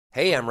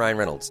Hey, I'm Ryan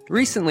Reynolds.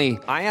 Recently,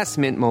 I asked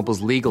Mint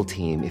Mobile's legal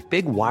team if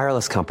big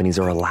wireless companies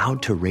are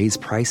allowed to raise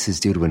prices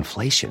due to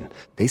inflation.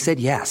 They said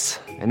yes.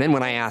 And then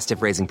when I asked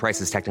if raising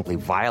prices technically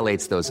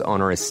violates those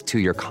onerous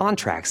two-year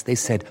contracts, they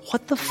said,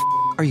 "What the f***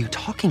 are you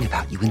talking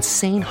about, you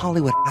insane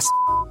Hollywood ass?"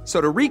 So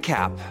to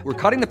recap, we're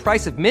cutting the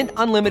price of Mint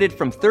Unlimited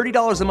from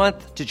 $30 a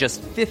month to just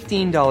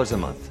 $15 a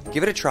month.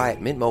 Give it a try at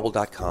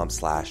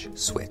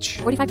mintmobile.com/switch.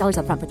 $45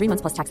 up front for 3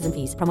 months plus taxes and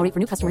fees. Promo rate for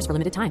new customers for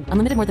limited time.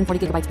 Unlimited more than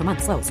 40 gigabytes per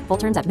month. Slows full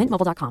terms at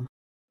mintmobile.com.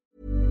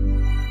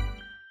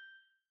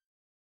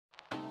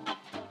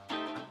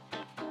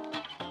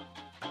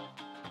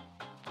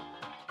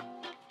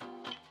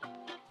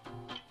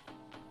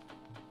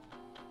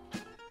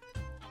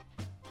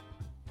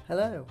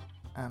 Hello,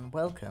 and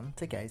welcome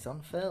to Gays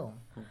on Film.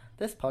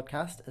 This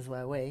podcast is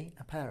where we,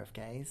 a pair of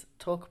gays,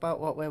 talk about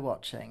what we're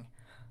watching.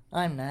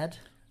 I'm Ned.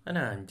 And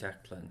I'm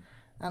Declan.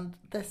 And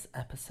this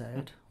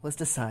episode was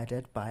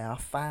decided by our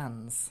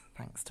fans.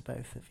 Thanks to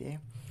both of you.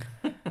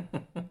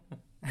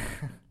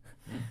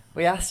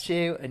 We asked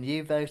you, and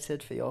you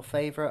voted for your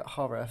favourite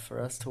horror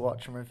for us to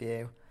watch and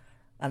review.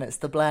 And it's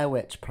the Blair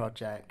Witch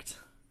Project.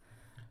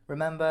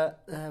 Remember,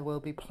 there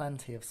will be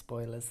plenty of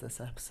spoilers this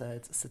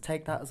episode, so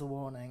take that as a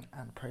warning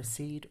and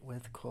proceed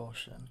with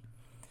caution.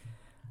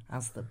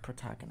 As the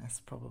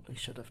protagonist probably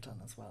should have done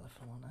as well, if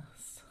I'm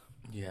honest.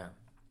 Yeah.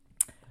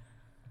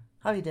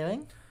 How are you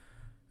doing?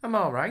 I'm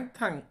alright,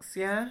 thanks,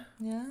 yeah.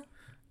 Yeah?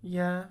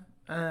 Yeah.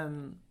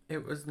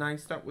 It was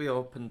nice that we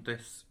opened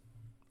this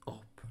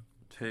up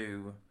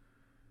to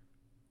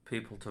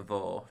people to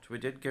vote. We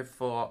did give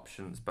 4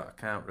 options, but I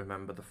can't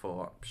remember the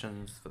 4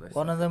 options for this.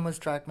 One of them was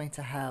Drag Me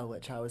to Hell,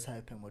 which I was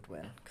hoping would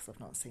win, because I've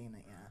not seen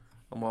it yet.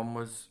 And one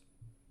was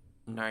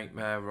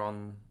Nightmare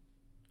on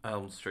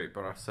Elm Street,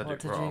 but I said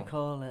What it wrong. did you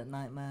call it?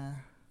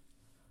 Nightmare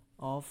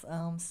of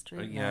Elm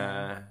Street?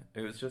 Yeah, it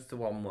was just a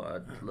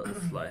one-word little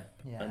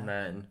slip. Yeah. And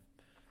then,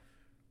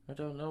 I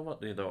don't know what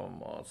the other one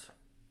was.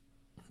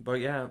 But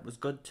yeah, it was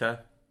good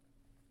to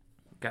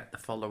get the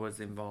followers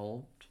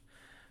involved.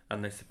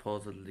 And they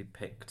supposedly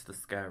picked the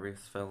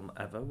scariest film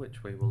ever,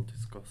 which we will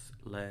discuss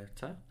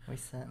later. We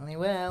certainly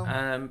will.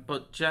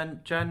 But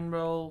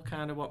general,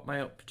 kind of what am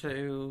I up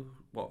to,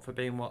 what I've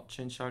been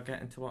watching. Shall I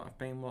get into what I've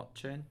been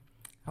watching?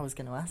 I was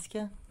going to ask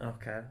you.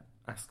 Okay,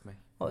 ask me.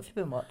 What have you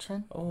been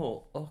watching?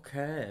 Oh,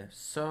 okay.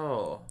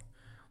 So,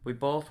 we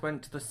both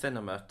went to the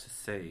cinema to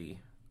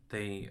see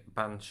the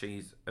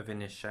Banshees of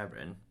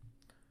Inisherin,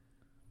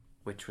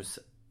 which was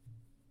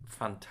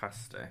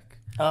fantastic.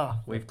 Oh,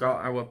 We've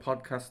got our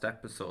podcast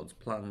episodes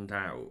planned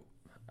out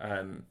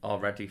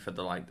already for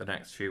the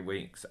next few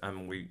weeks,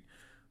 and we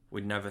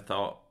never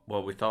thought,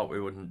 well, we thought we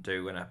wouldn't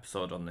do an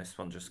episode on this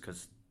one just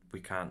because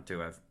we can't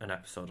do an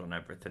episode on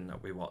everything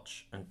that we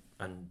watch,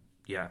 and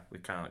yeah, we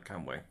can't,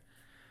 can we?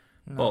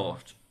 No.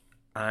 But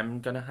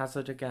I'm gonna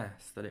hazard a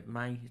guess that it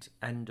might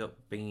end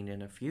up being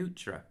in a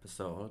future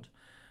episode.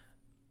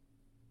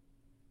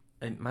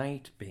 It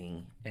might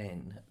be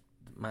in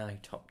my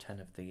top 10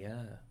 of the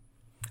year.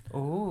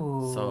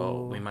 ooh.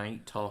 So we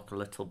might talk a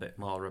little bit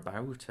more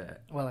about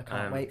it. Well, I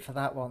can't wait for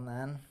that one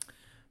then.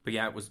 But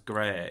yeah, it was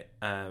great.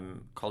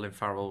 Colin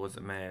Farrell was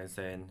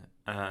amazing.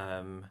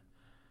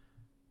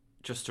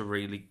 Just a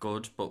really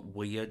good but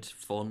weird,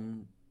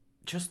 fun,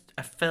 just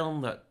a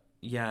film that,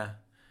 yeah,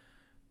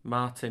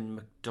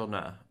 Martin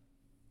McDonagh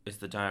is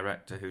the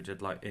director who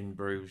did In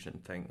Bruges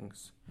and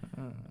things.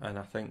 And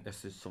I think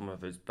this is some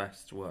of his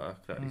best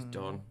work that he's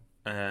done.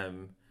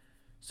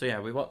 So yeah,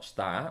 we watched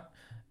that.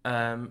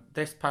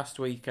 This past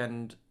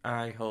weekend,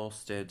 I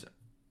hosted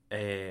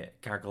a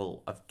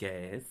gaggle of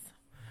gays.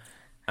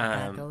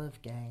 Gaggle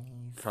of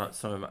gays. For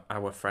some of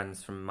our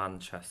friends from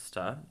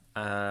Manchester.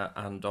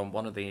 And on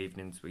one of the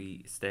evenings,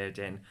 we stayed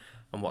in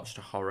and watched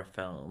a horror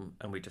film,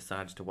 and we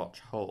decided to watch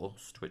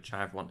Host, which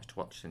I've wanted to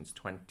watch since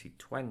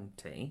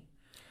 2020.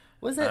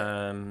 Was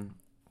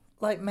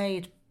it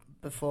made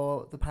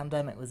before the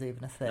pandemic was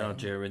even a thing? No,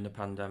 during the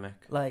pandemic.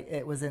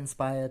 It was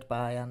inspired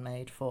by and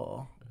made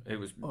for? It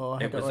was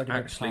already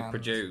actually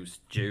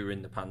produced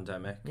during the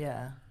pandemic.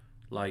 Yeah.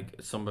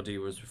 Somebody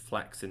was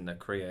flexing their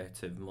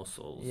creative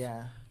muscles.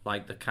 Yeah.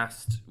 The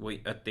cast,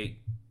 at the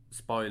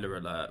spoiler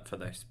alert for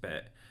this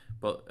bit,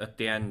 but at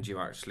the end you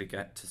actually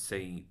get to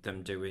see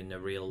them doing a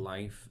real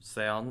life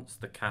seance,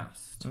 the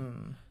cast.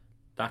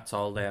 That's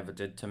all they ever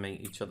did to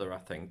meet each other, I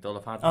think. They'll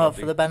have had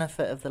for the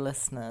benefit of the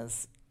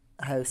listeners,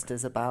 Host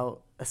is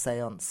about a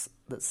seance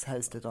that's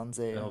hosted on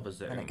Zoom. Over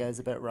Zoom. And it goes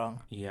a bit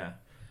wrong. Yeah.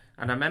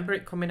 And I remember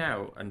it coming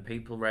out and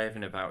people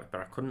raving about it,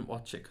 but I couldn't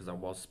watch it because I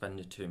was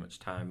spending too much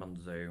time on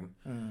Zoom.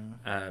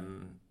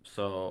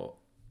 So,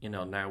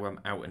 now I'm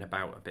out and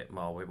about a bit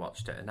more. We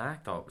watched it and I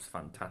thought it was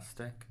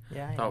fantastic.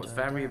 Yeah, I thought it was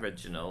very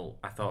original.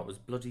 I thought it was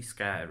bloody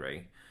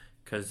scary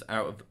because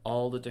out of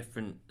all the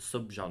different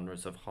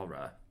subgenres of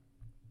horror,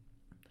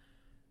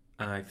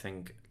 I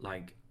think,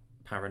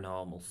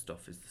 paranormal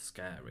stuff is the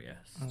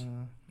scariest.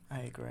 I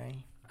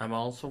agree. I'm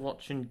also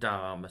watching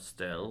Dharma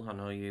still. I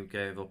know you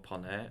gave up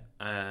on it.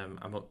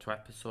 I'm up to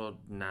episode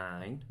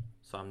 9,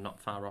 so I'm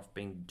not far off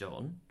being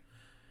done.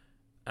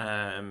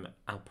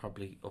 I'll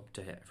probably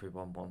update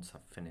everyone once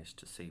I've finished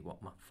to see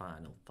what my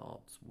final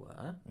thoughts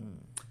were.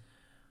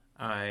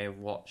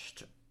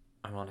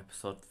 I'm on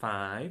episode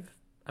 5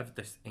 of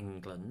This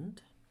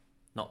England.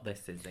 Not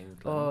This Is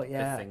England. Oh,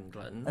 yeah. This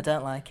England. I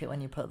don't like it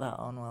when you put that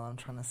on while I'm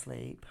trying to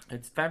sleep.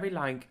 It's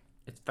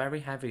very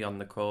heavy on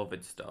the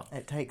COVID stuff.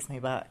 It takes me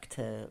back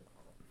to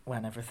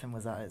when everything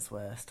was at its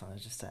worst, and I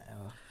just say,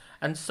 oh.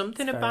 And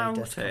something It's very about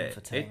it,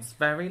 discomforting. it's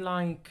very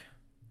like...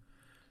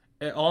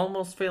 It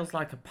almost feels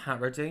like a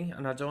parody,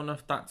 and I don't know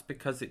if that's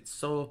because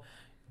it's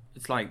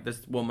like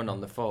this woman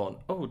on the phone,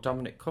 oh,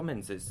 Dominic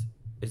Cummings is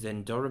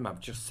in Durham, I've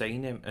just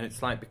seen him. And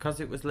it's like, because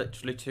it was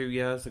literally 2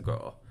 years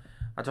ago,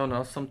 I don't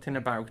know, something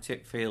about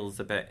it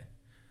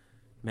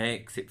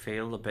makes it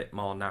feel a bit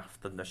more naff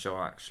than the show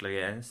actually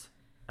is.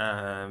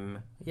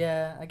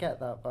 Yeah, I get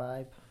that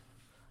vibe.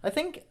 I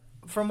think,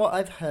 from what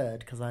I've heard,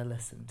 because I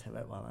listened to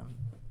it while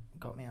I've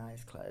got my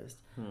eyes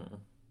closed,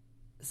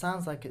 it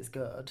sounds like it's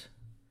good.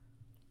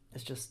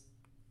 It's just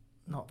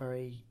not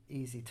very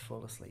easy to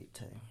fall asleep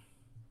to.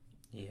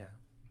 Yeah,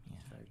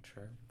 very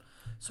true.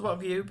 So what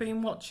have you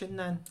been watching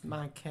then,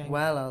 my king?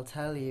 Well, I'll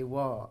tell you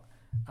what.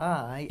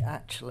 I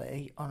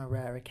actually, on a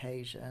rare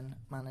occasion,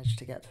 managed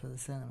to get to the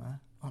cinema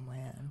on my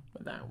own.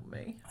 Without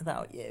me.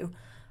 Without you.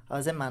 I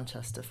was in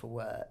Manchester for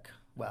work.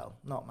 Well,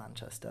 not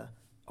Manchester,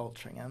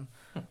 Altrincham.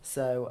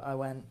 So I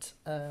went,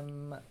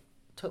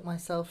 took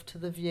myself to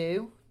the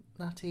View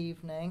that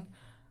evening,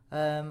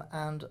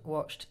 and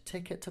watched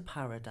Ticket to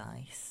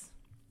Paradise.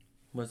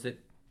 Was it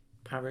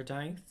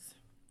Paradise?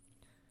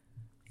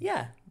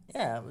 Yeah,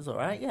 it was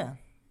alright, yeah.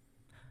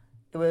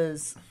 It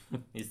was...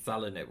 You're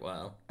selling it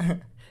well.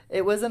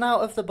 It was an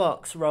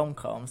out-of-the-box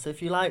rom-com, so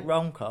if you like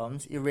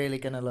rom-coms, you're really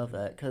going to love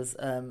it, because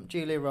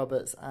Julia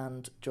Roberts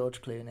and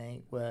George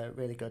Clooney were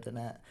really good in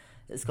it.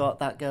 It's got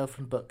that girl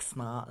from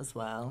Booksmart as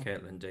well.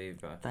 Caitlin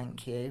Dever.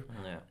 Thank you.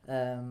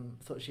 Yeah.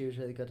 Thought she was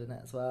really good in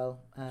it as well.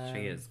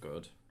 She is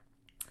good.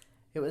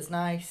 It was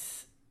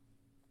nice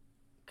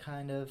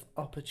kind of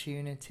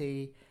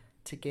opportunity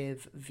to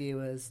give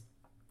viewers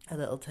a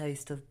little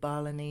taste of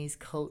Balinese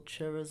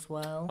culture as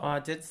well. Oh, I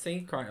did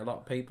see quite a lot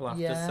of people have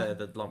to say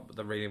that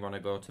they really want to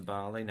go to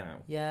Bali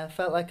now. Yeah, I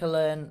felt like I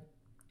learned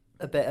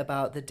a bit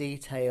about the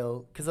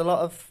detail, because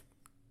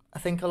I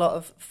think a lot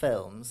of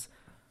films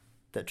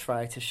that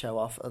try to show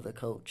off other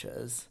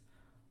cultures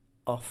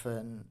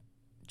often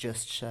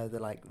just show the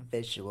like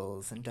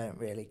visuals and don't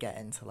really get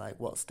into like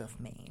what stuff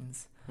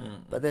means.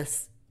 But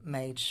this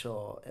made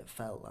sure it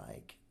felt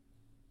like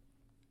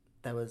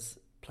there was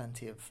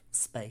plenty of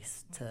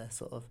space to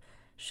sort of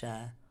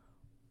share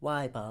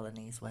why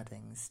Balinese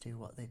weddings do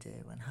what they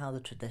do and how the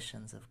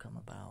traditions have come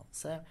about.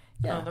 So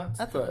yeah,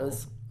 I thought it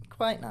was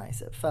quite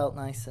nice. It felt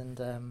nice and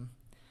a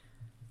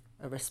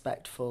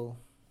respectful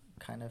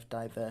kind of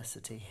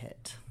diversity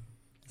hit,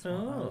 is what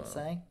I would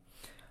say.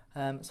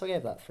 So I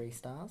gave that 3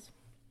 stars.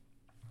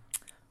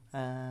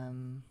 But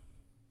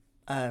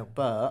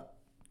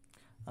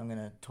I'm going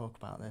to talk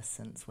about this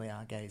since we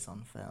are gays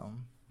on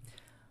film.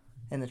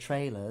 In the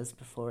trailers,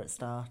 before it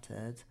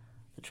started,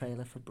 the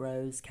trailer for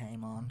Bros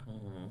came on,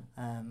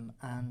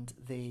 and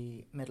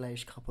the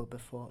middle-aged couple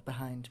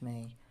behind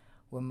me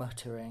were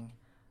muttering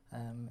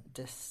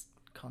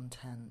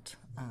discontent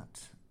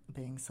at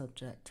being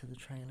subject to the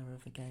trailer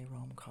of a gay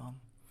rom-com.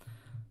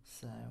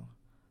 So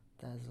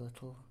there's a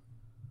little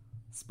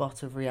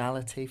spot of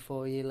reality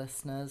for you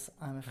listeners.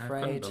 I'm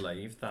afraid I couldn't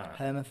believe that.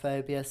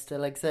 Homophobia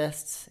still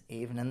exists,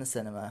 even in the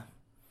cinema.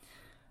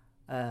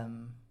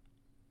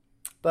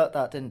 But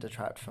that didn't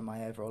detract from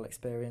my overall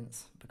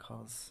experience,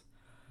 because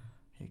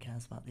who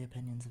cares about the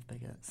opinions of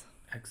bigots?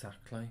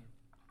 Exactly.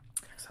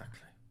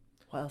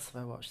 What else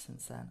have I watched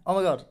since then? Oh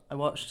my god, I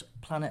watched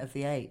Planet of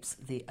the Apes,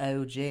 the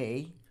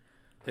OG.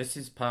 This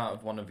is part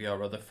of one of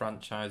your other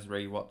franchise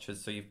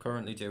rewatches, so you're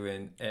currently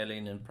doing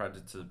Alien and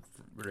Predator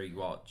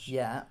rewatch.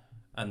 Yeah.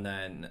 And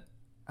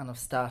I've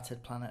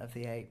started Planet of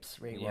the Apes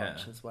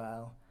rewatch as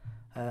well.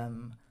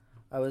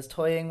 I was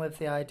toying with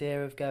the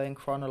idea of going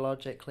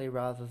chronologically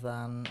rather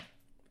than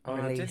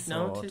release I did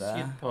notice order.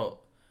 you'd put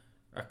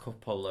a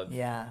couple of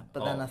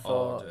but then I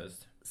thought,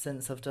 orders.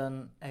 Since I've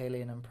done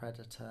Alien and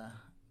Predator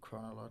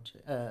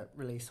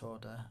release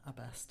order, I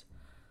best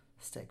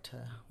stick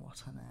to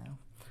what I know.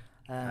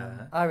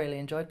 I really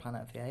enjoyed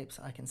Planet of the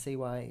Apes. I can see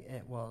why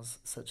it was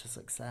such a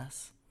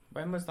success.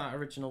 When was that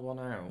original one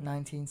out?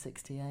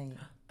 1968.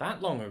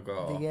 That long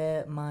ago? The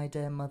year my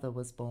dear mother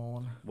was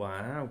born.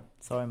 Wow.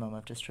 Sorry, Mum,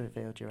 I've just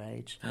revealed your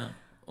age.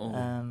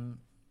 You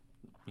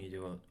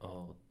do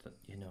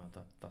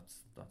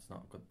that's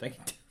not a good thing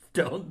to have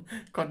done.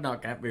 Could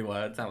not get me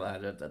words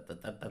out there.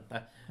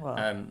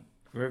 What?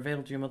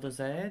 Revealed your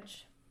mother's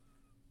age?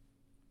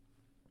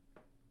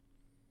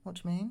 What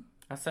do you mean?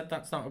 I said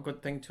that's not a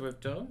good thing to have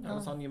done. I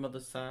was on your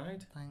mother's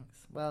side.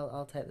 Thanks. Well,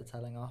 I'll take the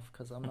telling off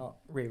because I'm not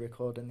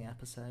re-recording the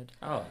episode.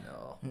 Oh,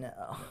 no.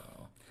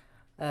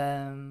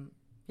 No.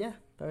 Yeah,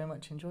 very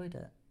much enjoyed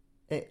it.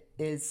 It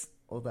is,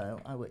 although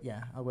I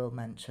will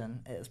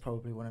mention it is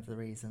probably one of the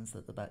reasons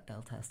that the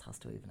Bechdel test has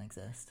to even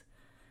exist,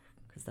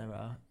 because there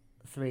are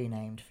 3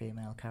 named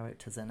female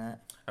characters in it.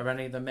 Are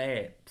any of them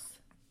apes?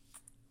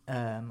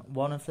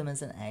 One of them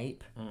is an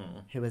ape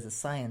who is a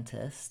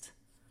scientist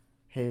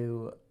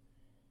who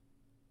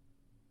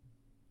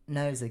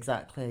knows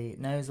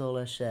all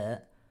her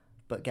shit,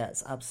 but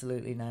gets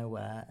absolutely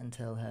nowhere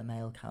until her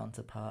male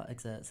counterpart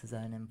exerts his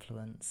own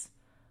influence,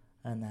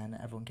 and then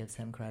everyone gives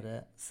him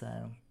credit,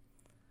 so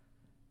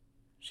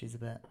she's a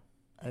bit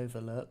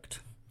overlooked.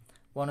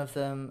 One of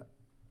them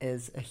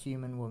is a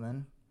human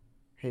woman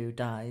who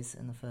dies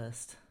in the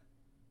first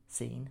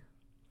scene.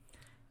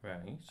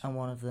 Right. And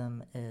one of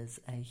them is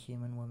a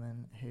human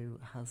woman who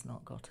has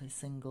not got a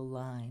single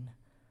line,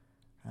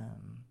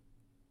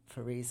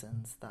 for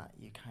reasons that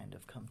you kind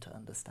of come to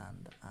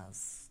understand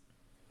as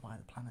why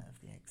the Planet of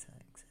the Apes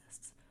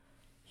exists.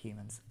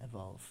 Humans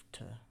evolve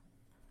to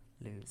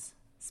lose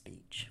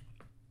speech.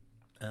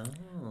 Oh.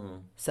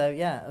 So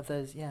yeah, of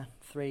those,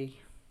 three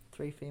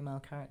female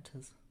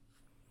characters.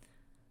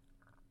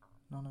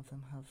 None of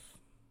them have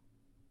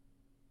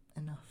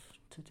enough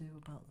to do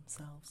about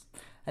themselves.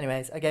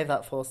 Anyways, I gave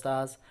that 4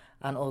 stars,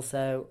 and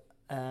also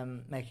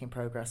making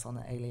progress on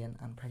the Alien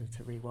and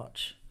Predator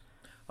rewatch.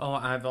 Oh,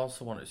 I've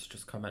also wanted to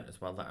just comment as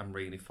well that I'm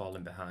really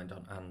falling behind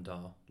on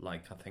Andor.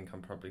 Like, I think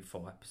I'm probably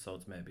 4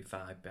 episodes, maybe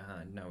 5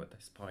 behind now at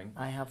this point.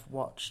 I have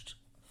watched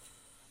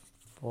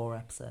 4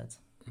 episodes.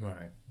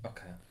 Right,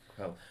 okay,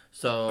 cool.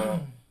 So,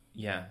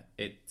 yeah,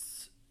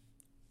 it's...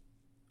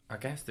 I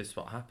guess this is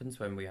what happens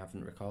when we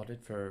haven't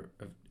recorded for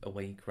a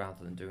week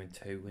rather than doing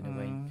 2 in a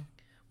week.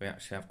 We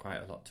actually have quite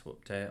a lot to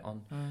update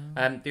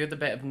on. The other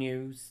bit of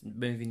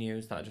movie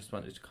news that I just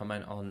wanted to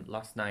comment on,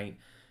 last night,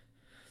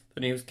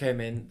 the news came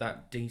in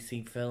that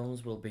DC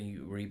Films will be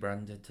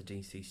rebranded to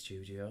DC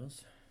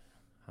Studios.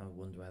 I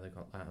wonder where they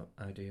got that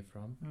idea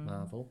from,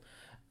 Marvel.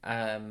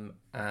 And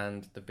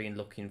they've been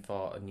looking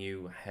for a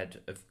new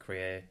head of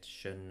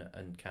creation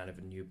and kind of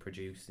a new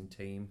producing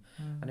team.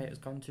 And it has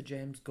gone to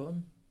James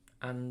Gunn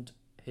and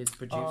his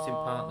producing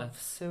partner,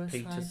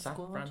 Peter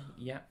Safran.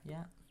 Yeah.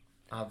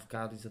 Of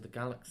Guardians of the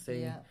Galaxy.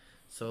 Yeah.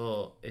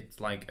 So it's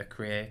like a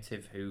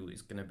creative who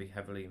is going to be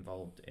heavily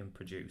involved in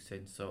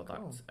producing. So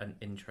that's an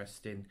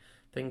interesting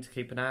thing to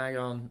keep an eye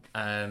on.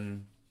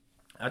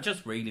 I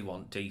just really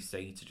want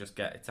DC to just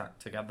get its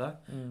act together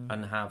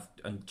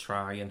and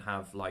try and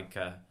have like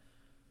a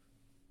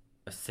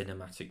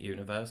cinematic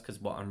universe. Because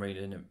what I'm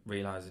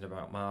realizing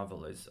about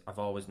Marvel is, I've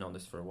always known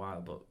this for a while,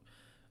 but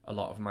a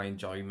lot of my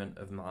enjoyment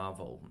of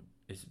Marvel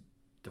is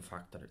the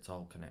fact that it's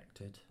all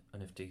connected.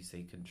 And if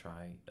DC can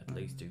try at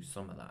least do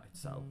some of that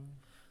itself,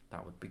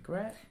 that would be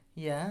great.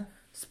 Yeah.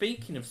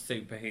 Speaking of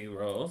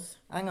superheroes...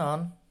 Hang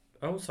on.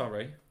 Oh,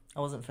 sorry.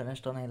 I wasn't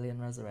finished on Alien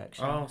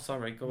Resurrection. Oh,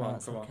 sorry. Go on.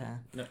 Okay.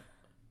 No.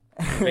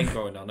 We've been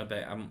going on a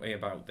bit, haven't we,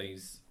 about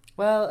these?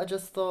 Well, I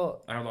just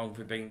thought... How long have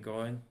we been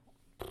going?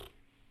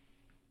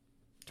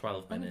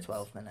 12 minutes.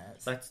 12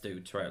 minutes. Let's do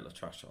Trailer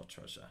Trash or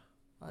Treasure.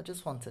 I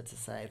just wanted to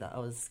say that I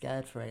was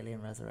scared for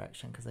Alien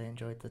Resurrection because I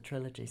enjoyed the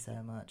trilogy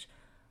so much.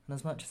 And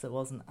as much as it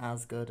wasn't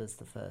as good as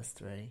the first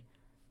 3,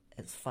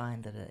 it's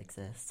fine that it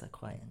exists. I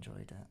quite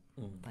enjoyed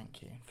it.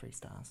 Thank you. 3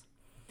 stars.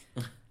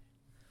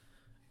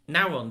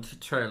 Now on to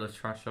Trailer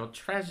Trash or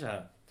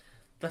Treasure.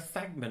 The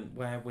segment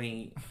where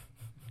we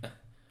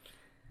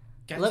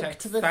get look excited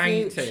to the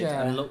future.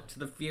 and look to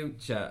the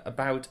future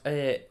about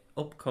a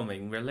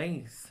upcoming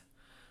release.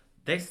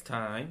 This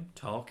time,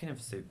 talking of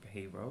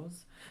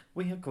superheroes,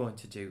 we are going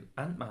to do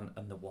Ant-Man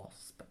and the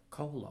Wasp,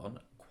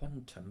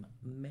 Quantum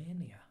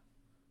Mania.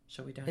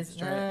 Shall we dive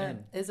straight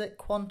in? Is it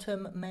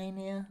Quantum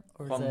Mania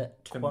or is it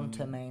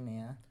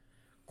Quantumania?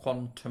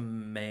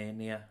 Quantum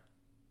Mania.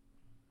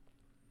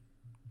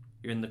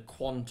 You're in the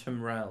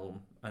quantum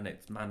realm and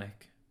it's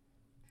manic.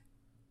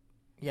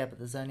 Yeah, but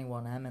there's only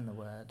one M in the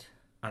word.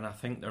 And I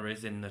think there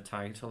is in the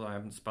title. I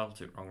haven't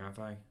spelt it wrong, have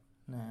I?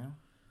 No.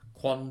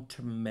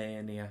 Quantum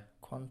Mania.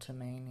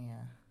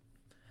 Quantumania.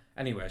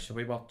 Anyway, shall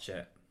we watch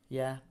it?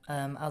 Yeah.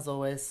 As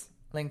always,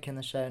 link in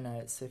the show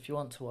notes. So if you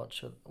want to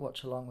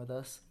watch along with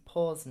us,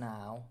 pause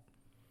now.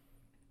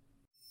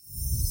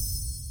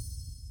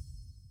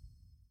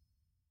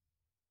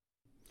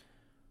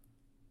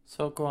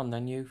 So go on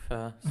then, you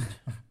first.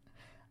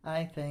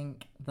 I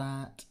think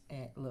that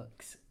it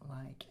looks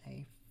like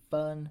a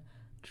fun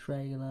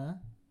trailer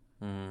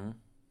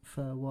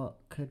for what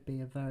could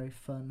be a very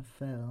fun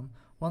film.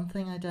 One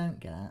thing I don't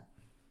get,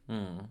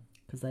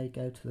 because they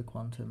go to the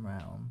quantum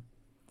realm.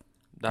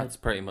 That's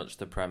pretty much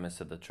the premise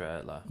of the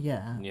trailer.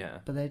 Yeah. Yeah.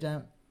 But they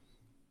don't...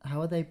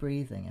 How are they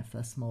breathing if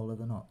they're smaller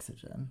than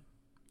oxygen?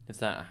 Is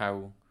that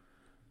how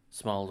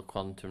small the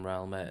quantum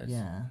realm is?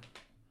 Yeah.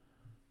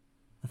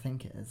 I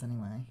think it is,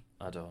 anyway.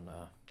 I don't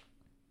know.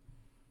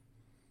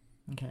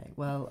 Okay,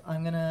 well,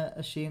 I'm going to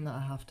assume that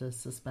I have to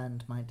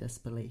suspend my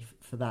disbelief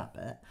for that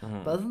bit.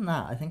 But other than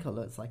that, I think it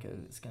looks like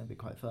it's going to be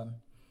quite fun.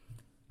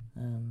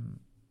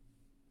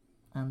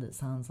 And it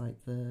sounds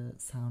like the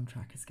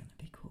soundtrack is going to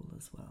be cool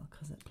as well,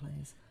 because it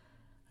plays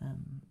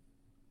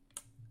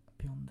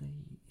Beyond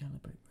the Yellow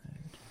Brick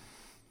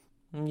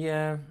Road.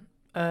 Yeah.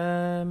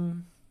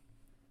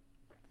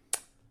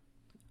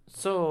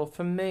 So,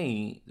 for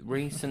me,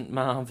 recent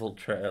Marvel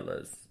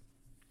trailers,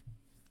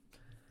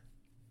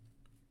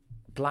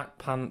 Black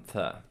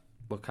Panther,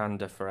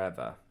 Wakanda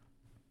Forever,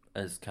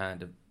 has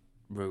kind of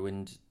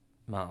ruined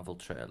Marvel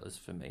trailers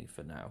for me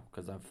for now,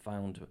 because I've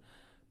found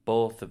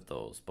both of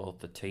those, both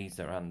the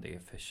teaser and the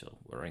official,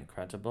 were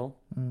incredible.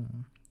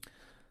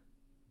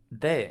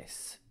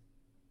 This,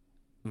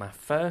 my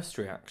first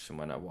reaction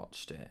when I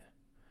watched it,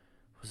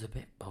 was a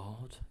bit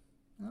bored.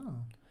 Oh.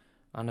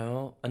 I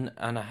know, and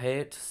I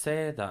hate to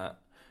say that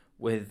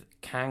with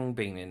Kang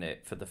being in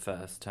it for the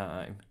first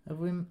time.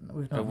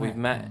 We've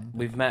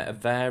met a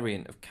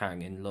variant of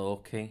Kang in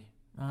Loki.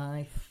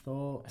 I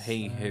thought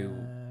He Who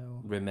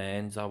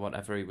Remains, or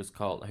whatever he was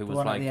called, who the was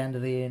one like at the end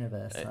of the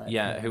universe.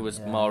 who was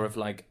more of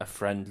like a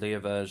friendlier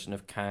version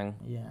of Kang.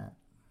 Yeah.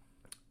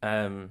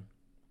 And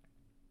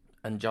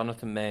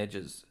Jonathan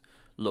Majors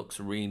looks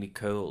really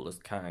cool as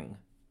Kang,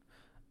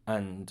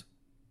 and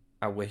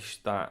I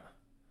wish that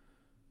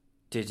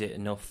did it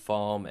enough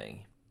for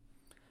me.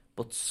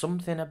 But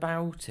something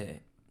about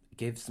it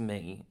gives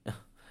me...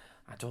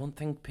 I don't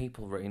think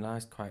people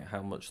realise quite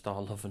how much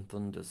Thor Love and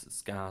Thunder's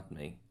scarred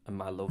me and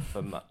my love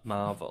for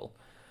Marvel.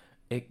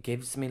 It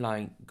gives me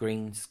like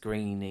green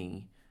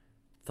screeny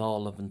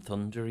Thor Love and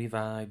Thundery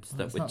vibes,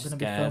 which scares me. It's not going to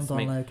be filmed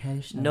on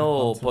location.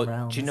 No, but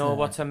realm, do you know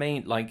what I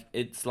mean? Like,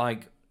 it's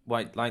like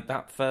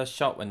that first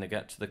shot when they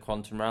get to the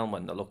quantum realm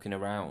when they're looking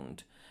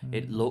around.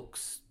 It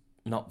looks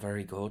not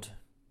very good.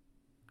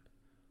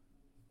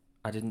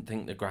 I didn't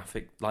think the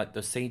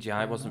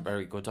CGI wasn't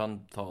very good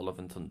on Thor Love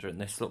and Thunder,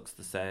 and this looks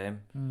the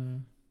same.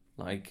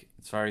 Like,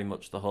 it's very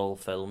much the whole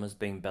film has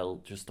been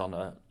built just on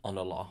a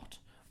lot,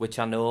 which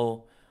I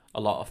know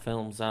a lot of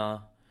films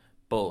are,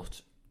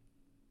 but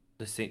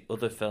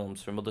other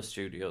films from other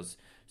studios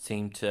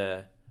seem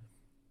to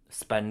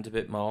spend a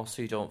bit more,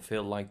 so you don't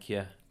feel like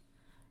you're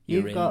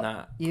in that quite a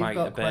bit. You've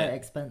got quite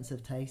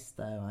expensive taste,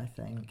 though, I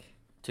think.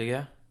 Do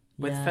you?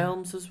 With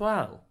films as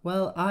well?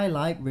 Well, I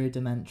like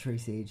rudimentary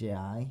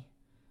CGI,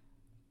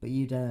 but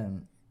you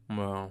don't.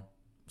 Well,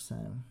 so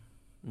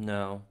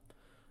no.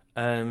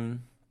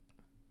 And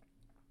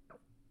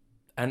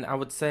I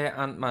would say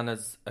Ant-Man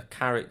as a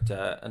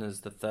character and as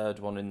the third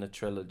one in the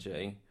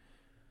trilogy,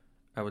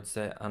 I would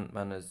say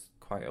Ant-Man is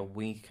quite a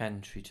weak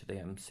entry to the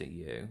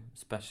MCU,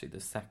 especially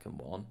the second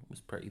one was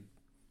pretty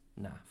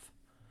naff.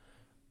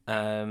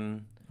 I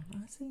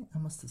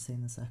must have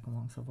seen the second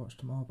one because I've watched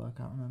them all, but I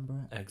can't remember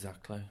it.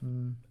 Exactly.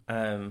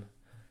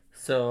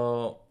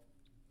 So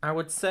I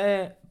would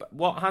say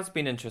what has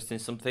been interesting,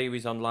 some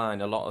theories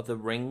online, a lot of the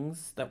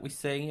rings that we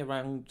see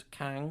around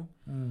Kang,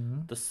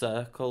 the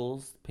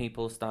circles,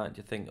 people are starting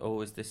to think,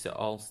 oh, is this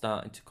all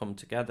starting to come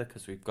together?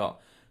 Because we've got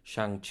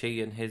Shang-Chi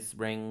and his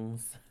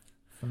rings.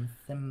 From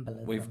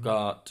symbolism. We've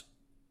got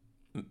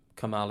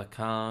Kamala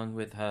Khan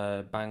with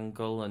her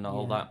bangle and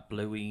all that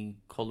bluey,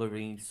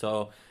 coloury.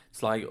 So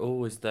it's like,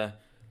 oh, is there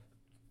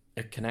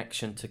a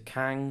connection to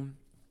Kang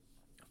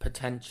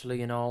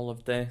potentially in all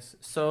of this?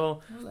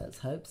 So well, let's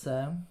hope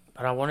so.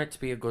 But I want it to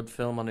be a good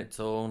film on its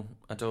own.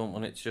 I don't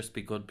want it to just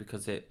be good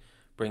because it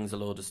brings a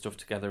load of stuff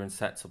together and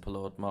sets up a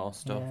load more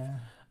stuff.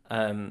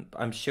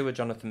 I'm sure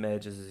Jonathan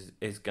Majors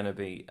is going to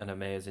be an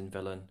amazing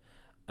villain,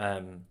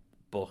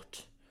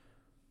 but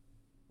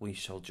we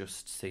shall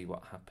just see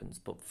what happens.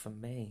 But for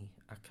me,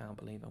 I can't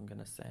believe I'm going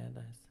to say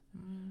this.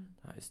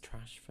 That is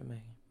trash for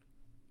me.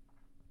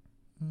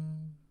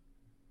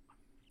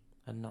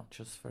 And not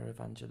just for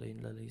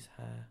Evangeline Lilly's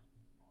hair.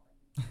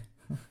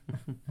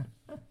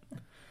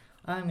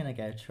 I'm going to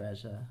go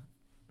Treasure.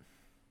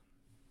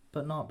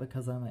 But not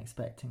because I'm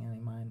expecting any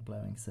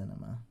mind-blowing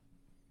cinema.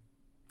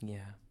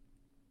 Yeah.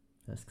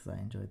 Just because I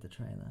enjoyed the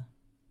trailer.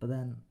 But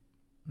then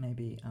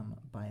maybe I'm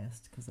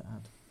biased because it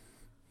had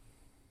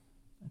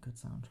a good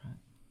soundtrack.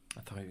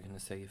 I thought you were going to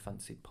say you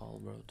fancied Paul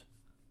Rudd.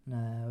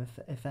 No,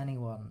 if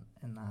anyone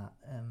in that,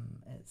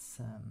 it's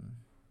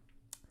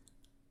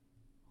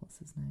what's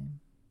his name?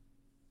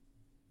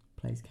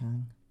 Plays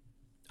Kang.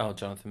 Oh,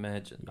 Jonathan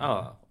Majors. Yeah.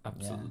 Oh,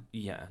 absolutely.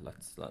 Yeah,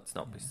 let's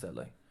not be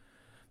silly.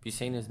 Have you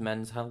seen his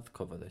Men's Health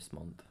cover this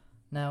month?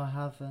 No, I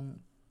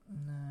haven't.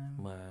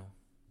 No. Wow.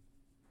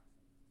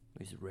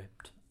 He's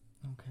ripped.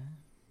 Okay.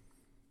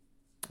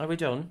 Are we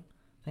done?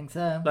 Think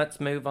so. Let's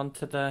move on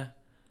to the...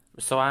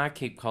 So I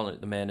keep calling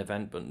it the main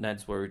event, but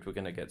Ned's worried we're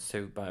going to get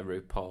sued by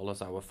RuPaul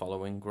as our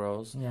following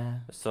grows. Yeah.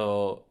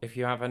 So if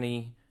you have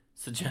any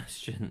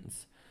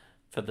suggestions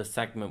for the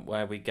segment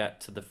where we get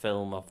to the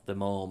film of the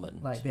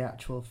moment... Like the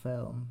actual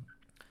film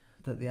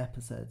that the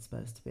episode's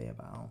supposed to be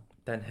about.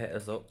 Then hit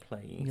us up,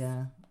 please.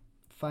 Yeah.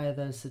 Fire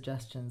those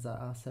suggestions at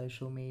our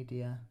social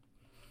media.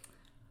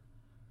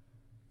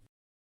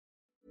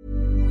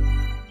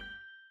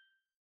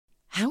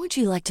 How would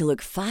you like to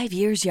look 5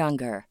 years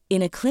younger?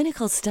 In a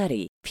clinical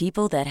study,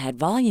 people that had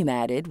volume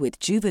added with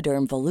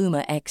Juvederm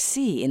Voluma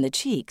XC in the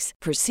cheeks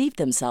perceived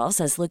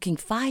themselves as looking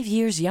 5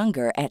 years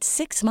younger at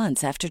 6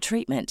 months after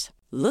treatment.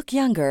 Look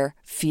younger,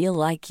 feel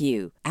like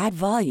you. Add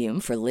volume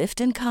for lift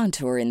and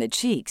contour in the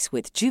cheeks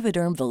with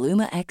Juvederm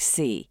Voluma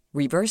XC.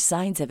 Reverse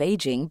signs of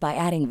aging by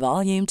adding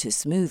volume to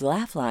smooth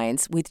laugh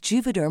lines with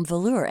Juvederm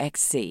Volure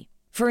XC.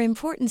 For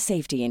important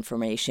safety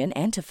information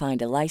and to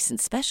find a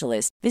licensed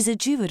specialist, visit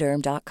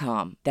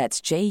Juvederm.com.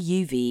 That's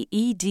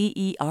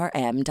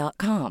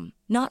JUVEDERM.com.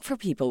 Not for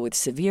people with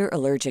severe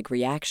allergic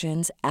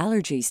reactions,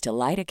 allergies to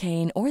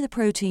lidocaine, or the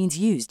proteins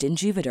used in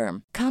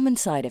Juvederm. Common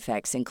side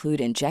effects include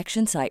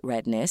injection site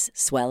redness,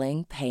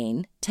 swelling,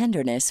 pain,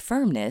 tenderness,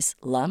 firmness,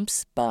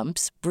 lumps,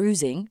 bumps,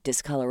 bruising,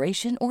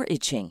 discoloration, or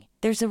itching.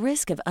 There's a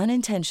risk of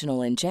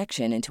unintentional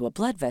injection into a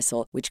blood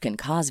vessel, which can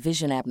cause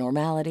vision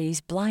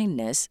abnormalities,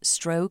 blindness,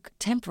 stroke,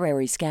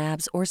 temporary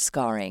scabs, or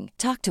scarring.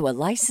 Talk to a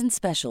licensed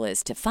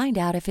specialist to find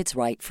out if it's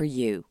right for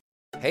you.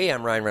 Hey,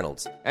 I'm Ryan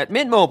Reynolds. At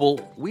Mint Mobile,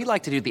 we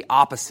like to do the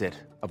opposite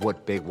of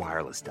what Big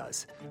Wireless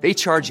does. They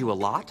charge you a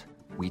lot,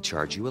 we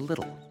charge you a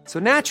little. So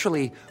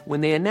naturally, when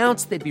they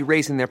announced they'd be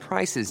raising their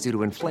prices due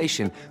to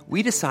inflation,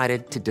 we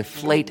decided to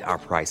deflate our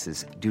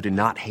prices due to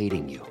not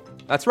hating you.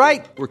 That's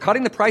right. We're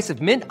cutting the price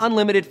of Mint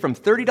Unlimited from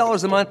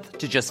 $30 a month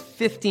to just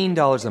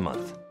 $15 a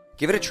month.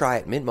 Give it a try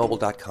at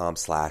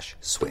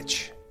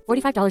mintmobile.com/switch.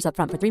 $45 up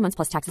front for 3 months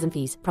plus taxes and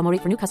fees. Promo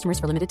rate for new customers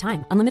for limited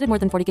time. Unlimited more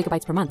than 40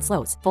 gigabytes per month.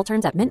 Slows full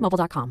terms at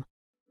mintmobile.com.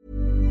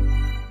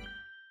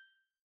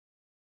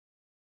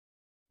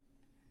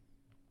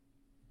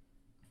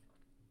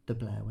 The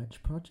Blair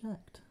Witch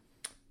Project.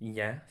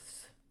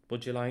 Yes.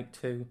 Would you like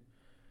to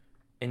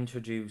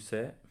introduce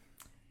it?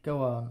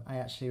 Go on. I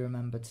actually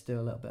remembered to do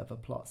a little bit of a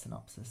plot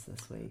synopsis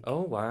this week.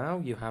 Oh, wow.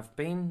 You have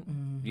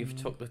been. You've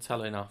took the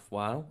telling off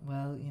well.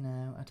 Well, you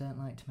know, I don't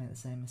like to make the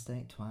same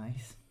mistake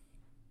twice.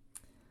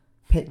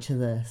 Picture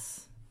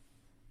this.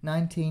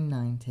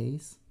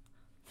 1990s.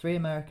 3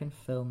 American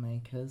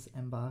filmmakers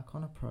embark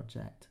on a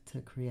project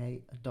to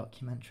create a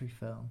documentary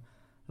film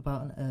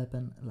about an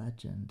urban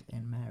legend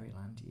in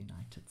Maryland,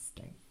 United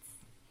States.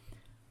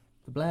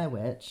 The Blair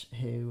Witch,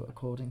 who,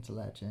 according to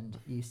legend,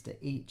 used to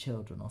eat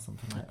children or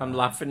something like that. I'm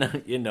laughing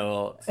at your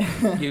notes.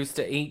 Used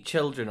to eat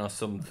children or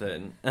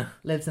something.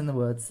 Lives in the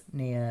woods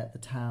near the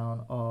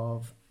town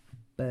of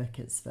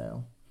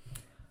Burkittsville,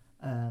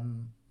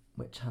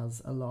 which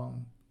has a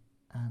long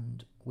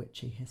and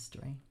witchy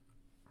history.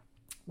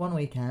 One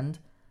weekend,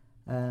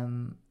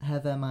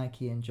 Heather,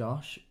 Mikey and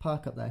Josh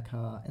park up their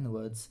car in the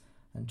woods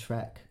and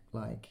trek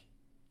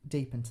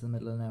deep into the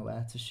middle of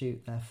nowhere to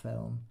shoot their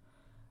film.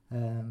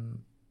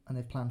 And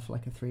they've planned for a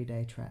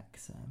 3-day trek,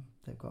 so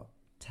they've got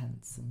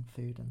tents and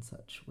food and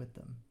such with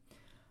them.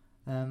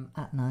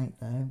 At night,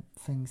 though,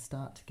 things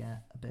start to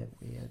get a bit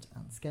weird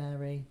and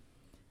scary,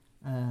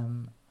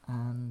 and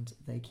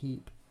they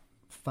keep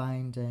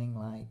finding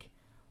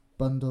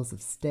bundles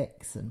of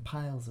sticks and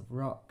piles of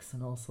rocks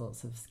and all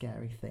sorts of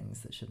scary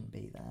things that shouldn't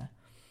be there.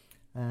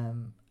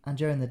 And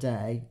during the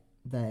day,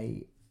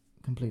 they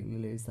completely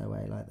lose their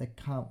way. They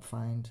can't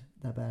find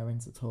their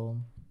bearings at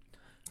all.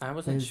 I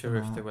wasn't sure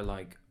if they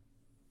were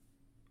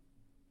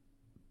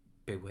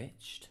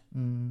bewitched.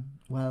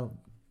 Well,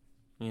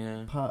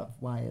 yeah. Part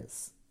of why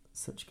it's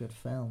such a good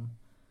film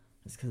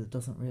is because it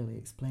doesn't really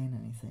explain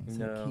anything,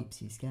 so it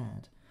keeps you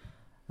scared.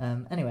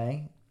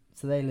 Anyway,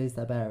 so they lose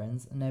their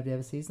bearings and nobody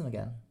ever sees them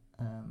again,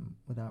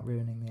 without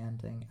ruining the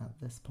ending at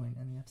this point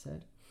in the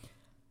episode.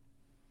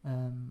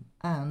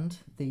 And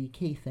the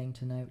key thing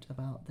to note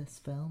about this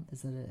film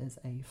is that it is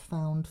a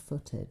found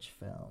footage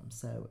film.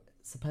 So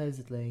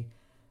supposedly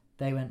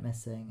they went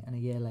missing and a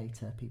year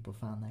later people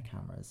found their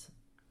cameras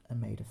and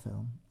made a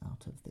film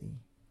out of the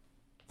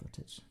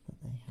footage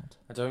that they had.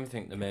 I don't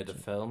think they made a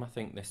film. I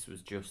think this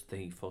was just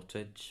the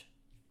footage.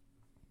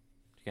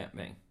 Do you get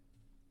me?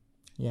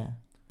 Yeah,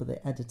 but they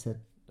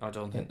edited. I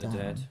don't think they down.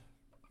 did.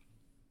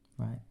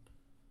 Right.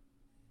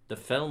 The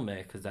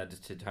filmmakers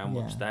edited how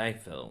much they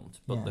filmed,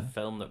 but the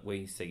film that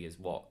we see is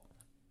what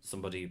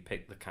somebody who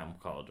picked the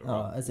camcorder.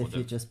 Oh, as if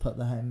you just put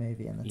the home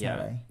movie in the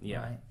telly.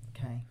 Yeah. Right.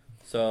 Okay.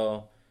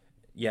 So,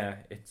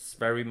 yeah, it's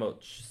very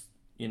much,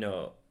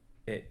 you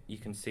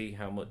can see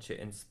how much it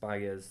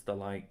inspires the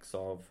likes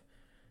of,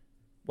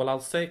 well, I'll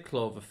say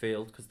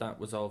Cloverfield, because that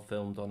was all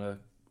filmed on a,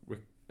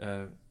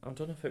 I don't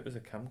know if it was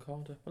a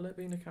camcorder. Will it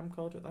be in a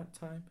camcorder at that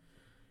time?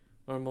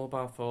 Or a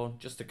mobile phone?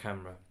 Just a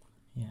camera.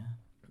 Yeah.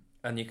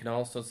 And you can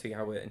also see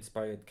how it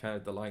inspired kind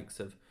of the likes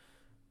of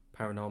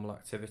Paranormal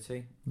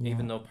Activity. Yeah.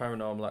 Even though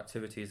Paranormal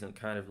Activity isn't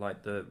kind of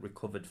like the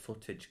recovered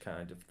footage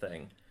kind of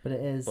thing. But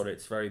it is. But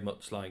it's very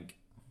much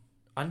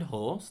and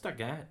Host, I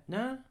get.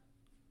 Nah?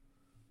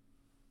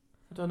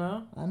 I don't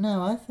know.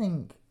 No, I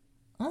think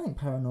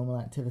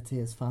Paranormal Activity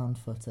is found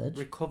footage.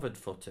 Recovered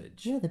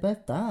footage? Yeah, they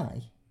both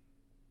die.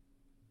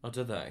 Oh,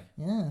 do they?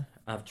 Yeah.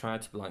 I've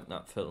tried to blank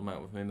that film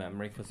out of my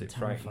memory because it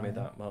frightened me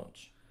that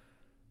much.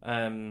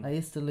 I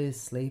used to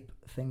lose sleep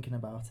thinking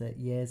about it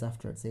years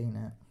after I'd seen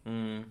it.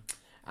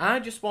 I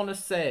just want to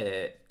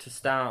say, to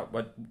start,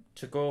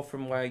 to go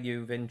from where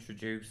you've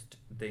introduced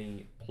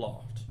the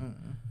plot,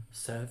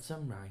 serves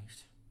them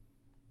right.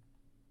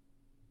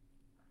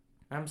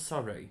 I'm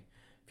sorry.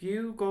 If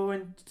you go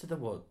into the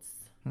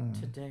woods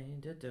today,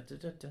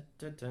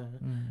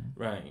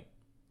 right,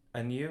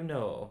 and you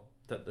know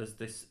that there's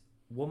this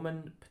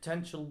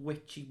potential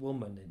witchy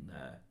woman in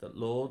there that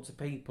loads of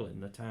people in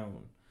the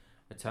town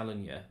are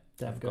telling you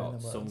have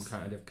got some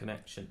kind of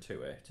connection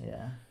to it.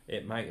 Yeah.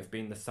 It might have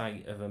been the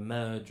site of a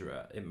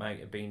murderer. It might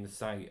have been the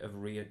site of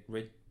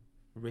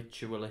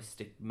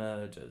ritualistic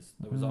murders.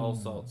 There was all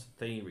sorts of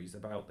theories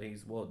about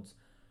these woods.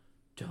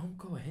 Don't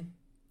go in.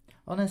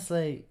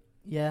 Honestly,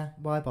 yeah,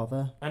 why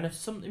bother? And if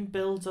something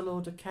builds a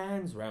load of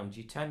cairns round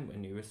your tent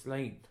when you're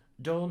asleep,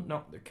 don't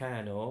knock the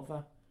cairn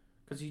over,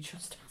 because you're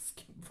just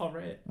asking for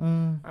it.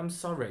 I'm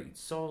sorry.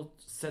 It's so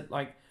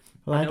like.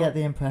 Well, I get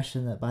the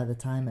impression that by the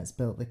time it's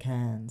built the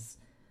cairns,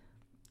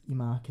 your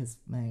mark is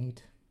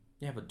made.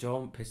 Yeah, but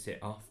don't piss it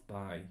off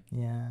by.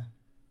 Yeah.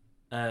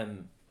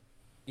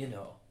 You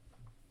know.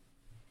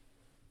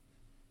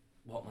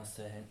 What am I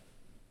saying?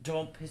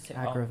 Don't piss it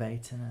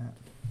Aggravating it.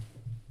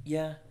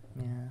 Yeah.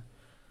 Yeah.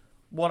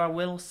 What I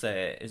will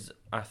say is,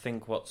 I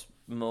think what's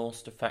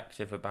most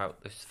effective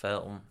about this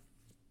film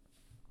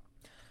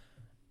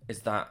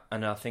is that,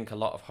 and I think a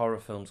lot of horror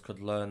films could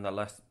learn the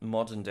lesson.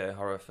 Modern day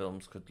horror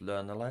films could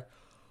learn the lesson.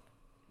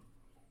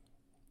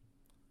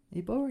 Are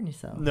you boring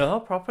yourself? No,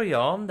 proper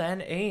yawn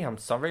then. I'm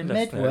sorry,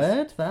 listeners.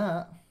 Mid-word,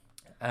 that.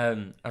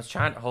 I was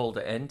trying to hold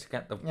it in to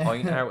get the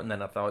point out, and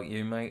then I thought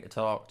you might have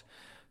talked.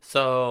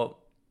 So,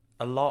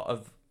 a lot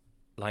of,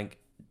 like,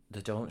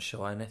 they don't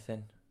show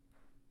anything.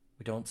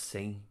 We don't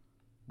see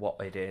what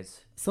it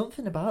is.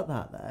 Something about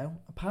that, though.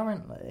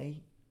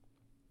 Apparently,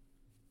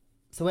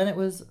 so when it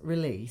was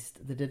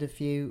released, they did a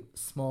few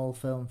small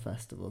film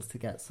festivals to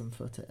get some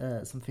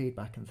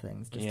feedback and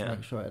things, just to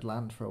make sure it'd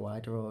land for a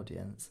wider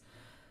audience.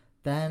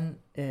 Then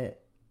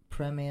it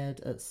premiered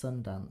at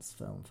Sundance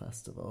Film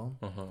Festival,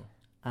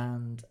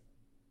 and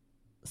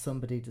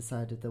somebody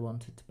decided they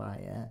wanted to buy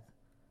it,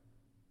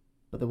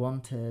 but they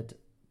wanted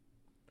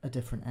a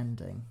different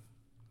ending.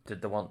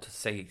 Did they want to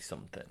see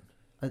something?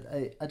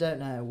 I don't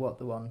know what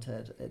they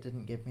wanted. It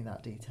didn't give me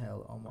that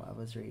detail on what I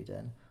was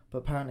reading. But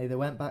apparently they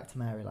went back to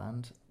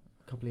Maryland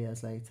a couple of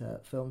years later,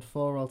 filmed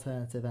 4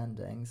 alternative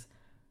endings,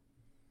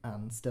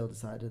 and still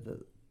decided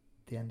that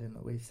the ending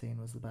that we've seen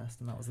was the best,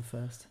 and that was the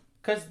first.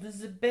 Because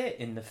there's a bit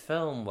in the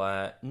film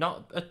where,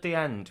 not at the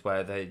end,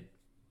 where they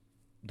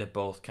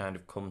both kind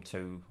of come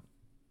to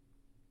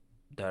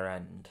their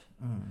end.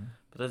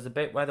 But there's a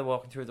bit where they're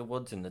walking through the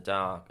woods in the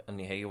dark,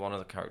 and you hear one of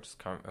the characters,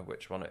 can't remember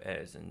which one it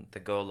is, and they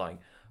go like,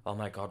 "Oh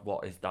my god,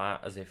 what is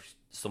that?" As if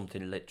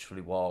something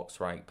literally walks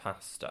right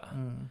past her.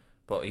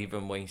 But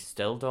even we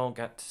still don't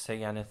get to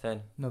see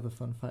anything. Another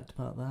fun fact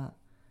about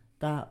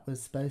that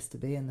was supposed to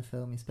be in the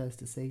film. You're supposed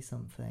to see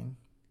something,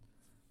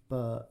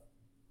 but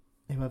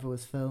whoever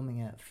was filming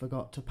it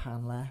forgot to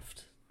pan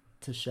left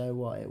to show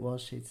what it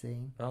was she'd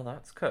seen. Oh,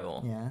 that's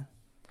cool. Yeah.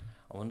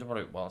 I wonder what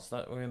it was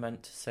that we were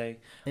meant to see.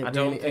 I'm not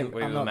going to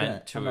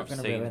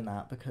ruin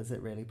that because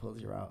it really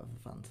pulls you out of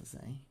the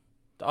fantasy.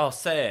 Oh,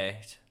 say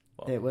it.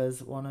 What? It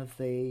was one of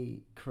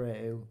the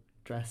crew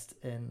dressed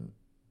in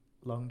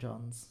long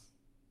johns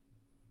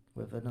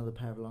with another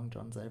pair of long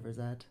johns over his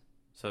head.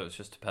 So it was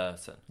just a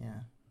person?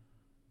 Yeah.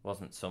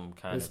 Wasn't some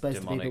kind of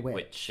demonic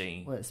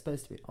witchy... Well, it's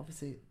supposed to be...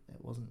 Obviously, it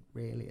wasn't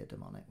really a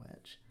demonic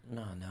witch.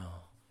 No.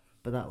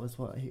 But that was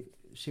what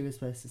she was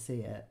supposed to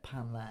see it,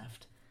 pan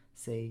left,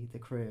 see the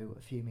crew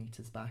a few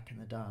metres back in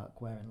the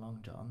dark wearing long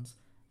johns.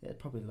 It'd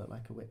probably look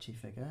like a witchy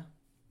figure.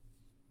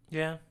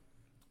 Yeah.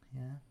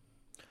 Yeah.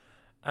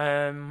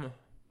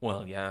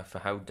 Well, yeah, for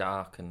how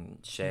dark and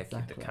shaky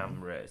the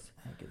camera is.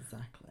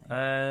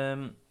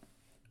 Exactly.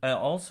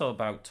 Also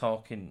about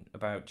talking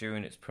about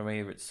during its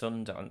premiere at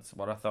Sundance,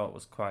 what I thought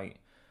was quite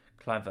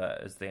clever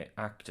is the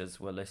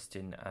actors were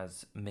listing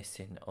as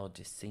missing or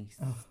deceased.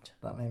 Oh,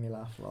 that made me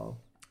laugh, lol.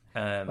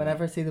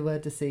 Whenever I see the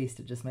word deceased,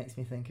 it just makes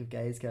me think of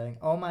gays going,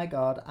 "Oh my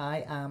god,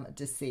 I am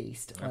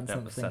deceased," when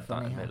something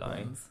funny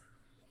happens.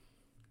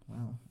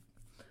 Well,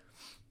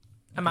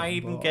 am I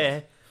even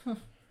gay?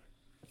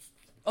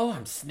 Oh,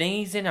 I'm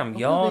sneezing, I'm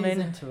yawning.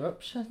 These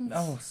interruptions.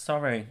 Oh,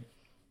 sorry.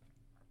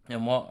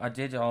 And what I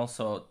did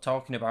also,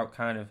 talking about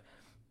kind of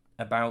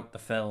about the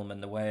film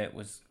and the way it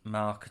was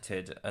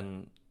marketed,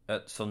 and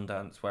at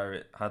Sundance where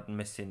it had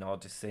missing or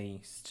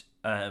deceased,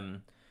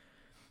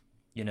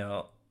 you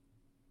know,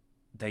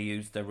 they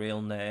used their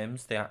real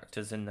names, the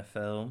actors in the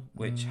film,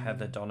 which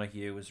Heather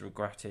Donahue has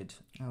regretted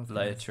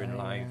later in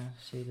life. Yeah,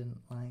 she didn't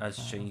like as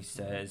she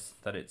says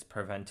that it's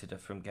prevented her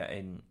from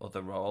getting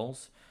other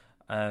roles.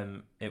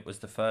 It was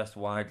the first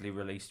widely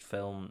released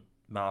film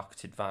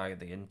marketed via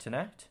the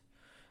internet,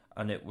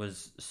 and it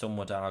was, some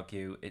would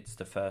argue, it's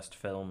the first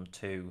film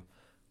to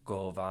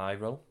go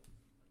viral.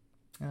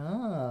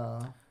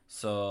 Oh.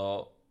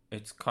 So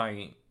it's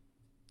quite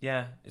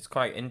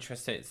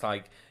interesting. It's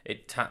like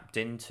it tapped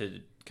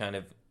into kind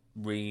of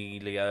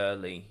really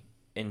early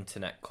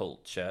internet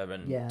culture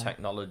and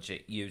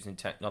technology, using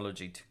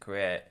technology to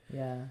create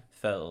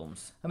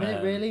films. I mean,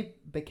 it really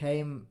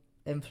became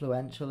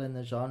influential in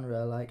the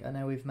genre. Like, I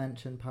know we've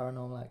mentioned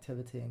Paranormal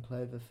Activity and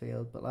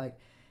Cloverfield, but like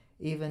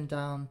even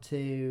down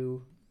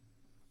to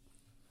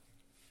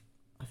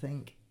I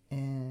think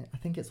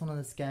it's one of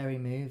the Scary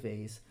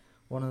Movies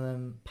one of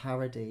them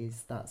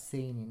parodies that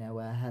scene, you know,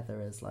 where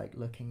Heather is like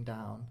looking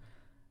down,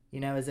 you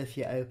know, as if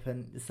you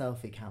open the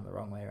selfie cam the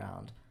wrong way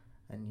around,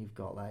 and you've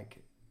got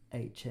like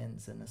 8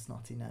 chins and a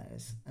snotty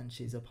nose, and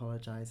she's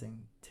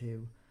apologising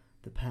to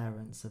the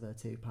parents of her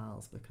 2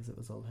 pals because it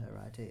was all her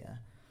idea.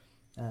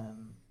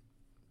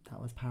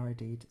 That was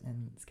parodied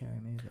in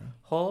Scary Movie.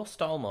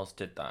 Host almost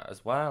did that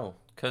as well,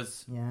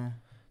 because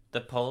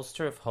the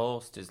poster of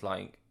Host is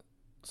like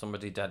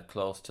somebody dead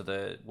close to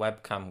the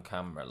webcam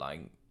camera,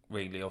 like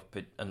really up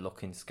it and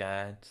looking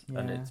scared,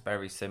 and it's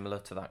very similar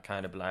to that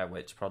kind of Blair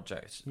Witch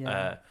Project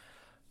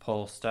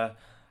poster.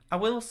 I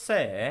will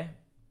say,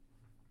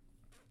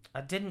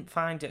 I didn't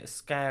find it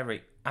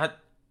scary. I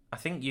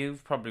think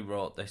you've probably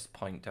wrote this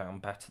point down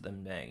better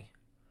than me.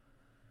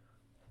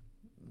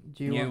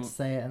 Do you want to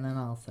say it and then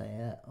I'll say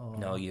it? Or...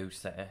 No, you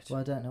say it. Well,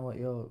 I don't know what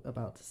you're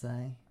about to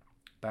say.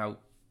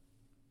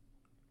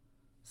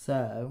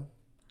 So,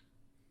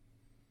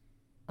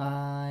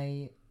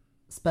 I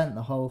spent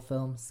the whole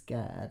film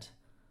scared,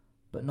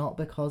 but not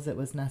because it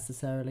was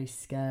necessarily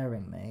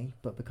scaring me,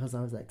 but because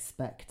I was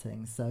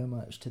expecting so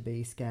much to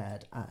be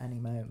scared at any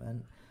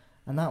moment.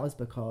 And that was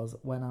because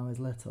when I was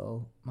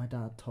little, my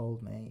dad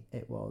told me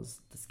it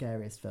was the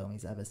scariest film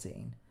he's ever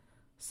seen.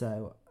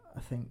 So I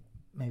think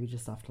maybe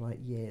just after like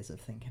years of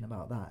thinking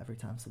about that, every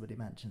time somebody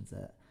mentions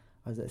it,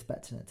 I was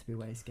expecting it to be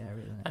way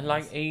scarier than it was. And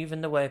like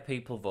even the way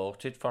people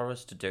voted for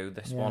us to do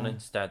this one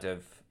instead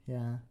of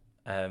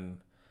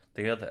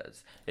the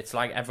others, it's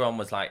like everyone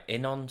was like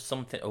in on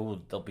something.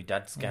 Oh, they'll be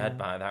dead scared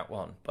by that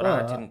one, but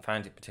I didn't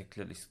find it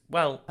particularly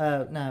well.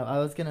 No, I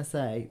was gonna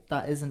say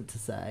that isn't to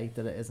say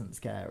that it isn't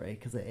scary,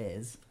 because it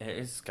is. It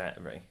is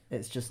scary.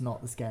 It's just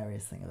not the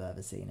scariest thing I've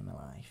ever seen in my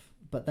life.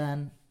 But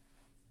then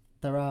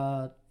there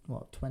are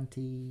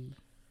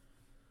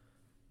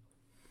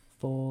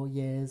 24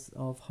 years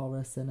of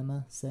horror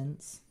cinema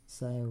since.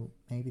 So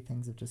maybe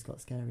things have just got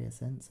scarier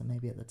since, and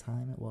maybe at the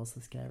time it was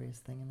the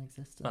scariest thing in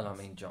existence. Well, I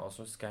mean, Jaws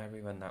was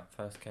scary when that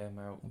first came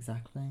out.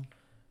 Exactly.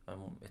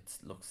 It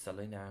looks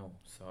silly now,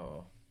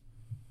 so...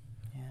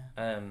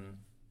 Yeah.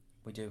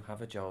 We do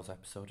have a Jaws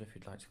episode if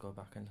you'd like to go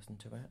back and listen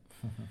to it.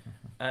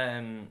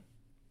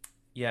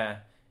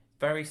 Yeah,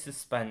 very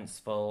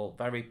suspenseful,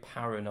 very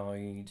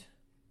paranoid.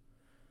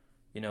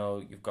 You know,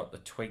 you've got the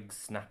twigs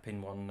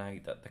snapping one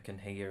night that they can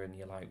hear, and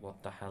you're like,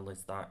 what the hell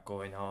is that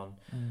going on?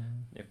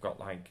 You've got,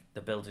 like, the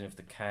building of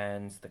the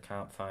cairns, they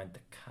can't find the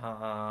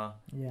car.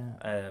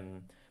 Yeah.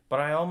 But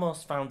I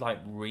almost found, like,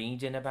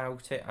 reading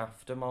about it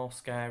after more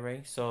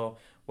scary. So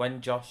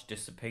when Josh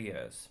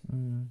disappears,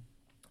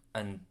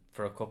 and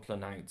for a couple of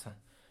nights,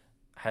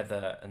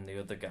 Heather and the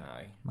other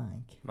guy,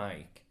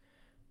 Mike,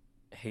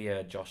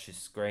 hear Josh's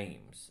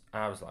screams,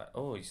 I was like,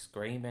 oh, he's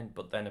screaming.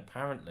 But then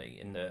apparently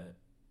in the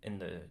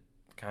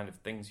kind of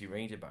things you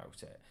read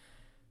about it,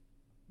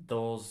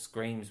 those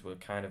screams were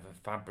kind of a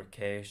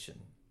fabrication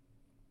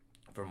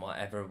from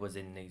whatever was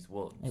in these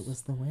woods. It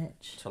was the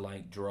witch to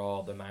like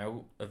draw them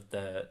out of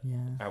the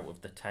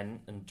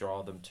tent and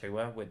draw them to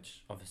her,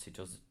 which obviously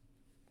does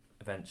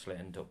eventually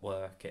end up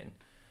working.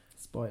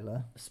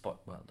 Spoiler.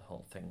 Well, the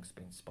whole thing's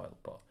been spoiled,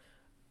 but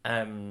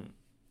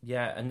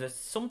yeah, and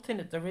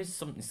there is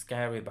something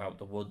scary about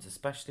the woods,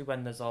 especially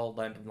when there's all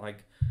them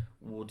like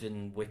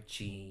wooden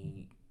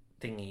witchy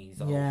thingies.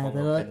 Yeah,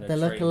 they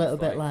look a little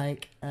bit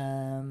like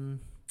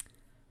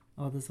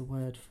there's a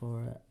word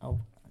for it.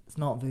 Oh, it's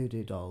not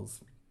voodoo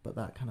dolls, but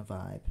that kind of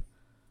vibe.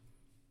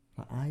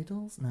 Like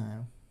idols?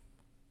 No.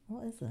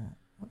 What is it?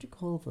 What do you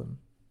call them?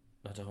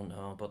 I don't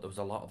know, but there was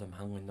a lot of them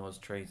hung in those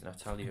trees, and I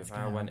tell you, if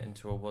I went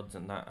into a woods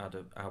and that,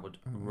 I would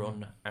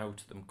run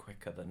out of them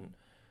quicker than.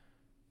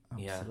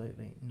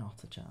 Absolutely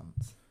not a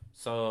chance.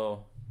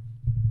 So,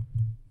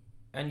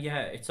 and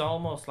yeah, it's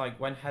almost like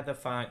when Heather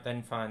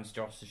then finds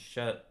Josh's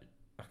shirt.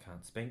 I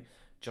can't speak.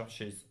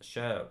 Josh's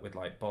shirt with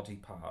like body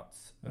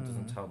parts and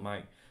doesn't tell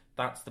Mike.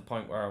 That's the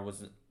point where I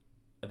was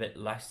a bit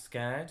less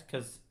scared,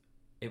 because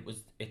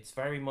it's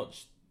very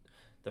much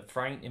the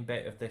frightening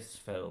bit of this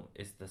film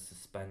is the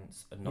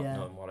suspense and not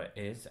knowing what it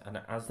is,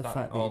 and as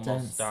that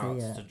almost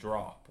starts to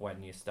drop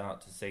when you start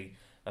to see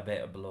a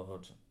bit of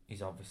blood,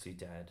 he's obviously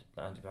dead.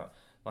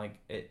 Like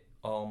it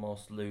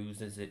almost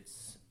loses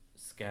its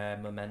scare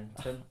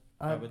momentum.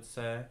 I would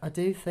say. I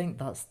do think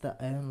that's the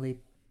only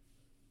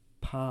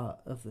part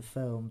of the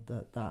film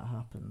that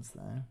happens,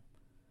 though.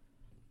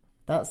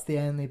 That's the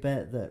only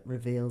bit that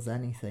reveals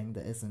anything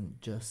that isn't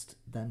just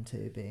them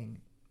two being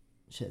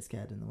shit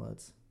scared in the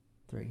woods.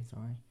 3,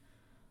 sorry.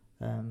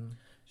 Do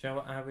you know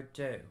what I would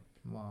do?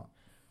 What?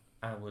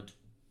 I would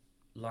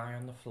lie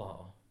on the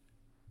floor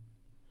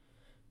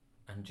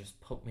and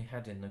just put my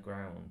head in the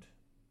ground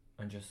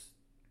and just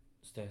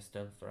stay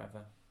still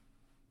forever.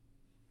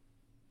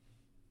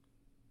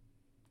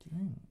 Do you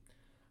think?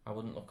 I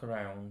wouldn't look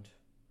around.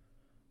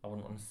 I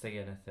wouldn't want to see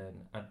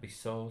anything. I'd be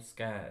so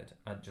scared,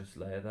 I'd just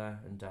lay there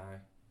and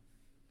die.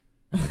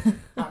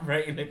 I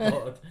really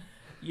would.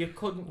 You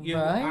couldn't.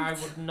 Right? I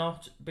would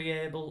not be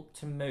able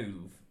to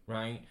move.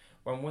 Right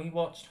When we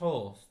watched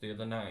Horse the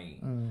other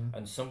night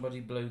and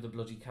somebody blew the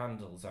bloody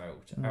candles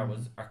out,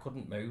 I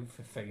couldn't move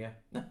for fear.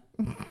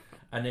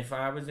 And if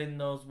I was in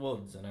those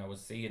woods and I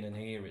was seeing and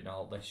hearing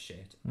all this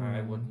shit,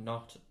 I would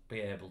not be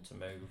able to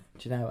move.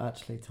 Do you know,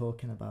 actually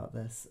talking about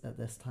this at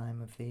this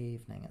time of the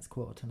evening, it's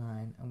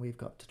 9:15 and we've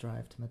got to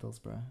drive to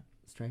Middlesbrough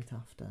straight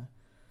after and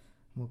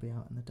we'll be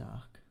out in the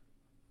dark.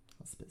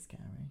 That's a bit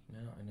scary.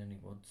 You're not in any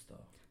woods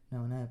though.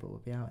 No, I know, but we'll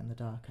be out in the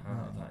dark at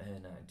night. That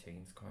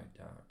A19's quite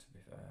dark, to be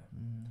fair.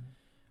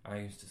 I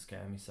used to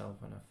scare myself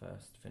when I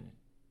first hang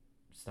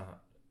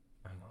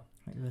on.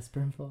 What are you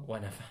whispering for?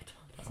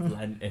 I've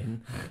lent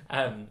in.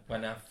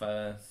 When I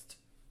first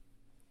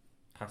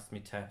passed my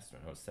test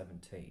when I was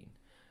 17,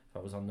 if I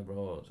was on the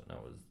road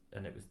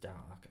and it was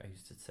dark, I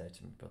used to say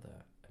to my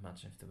brother,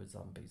 imagine if there were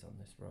zombies on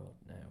this road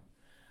now.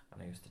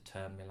 And I used to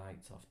turn my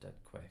lights off dead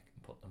quick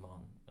and put them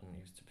on. And I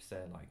used to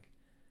say, like,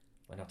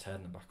 when I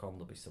turn them back on,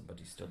 there'll be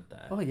somebody stood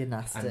there. Oh, you're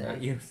nasty. And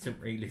that used to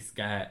really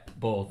scare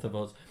both of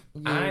us.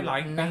 I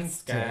like being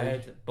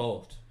scared,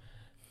 but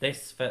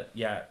this,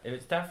 it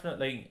was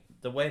definitely,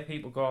 the way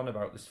people go on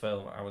about this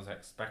film, I was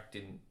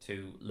expecting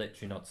to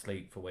literally not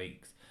sleep for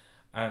weeks.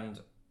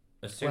 And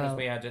as soon as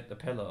we edit the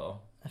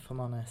pillow... If I'm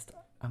honest,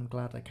 I'm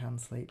glad I can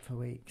sleep for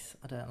weeks.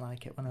 I don't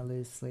like it when I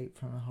lose sleep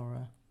from a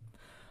horror.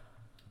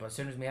 But as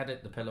soon as we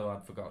edit the pillow,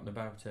 I'd forgotten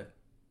about it.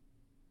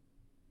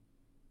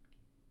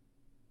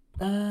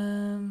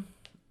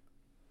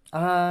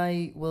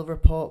 I will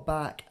report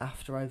back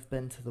after I've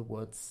been to the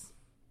woods.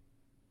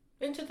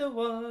 Into the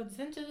woods,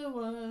 into the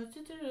woods,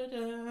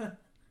 da-da-da-da.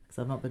 Because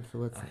I've not been to the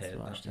woods I since I hate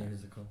watched that it.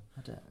 musical.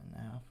 I don't know,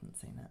 I haven't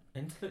seen it.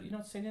 You've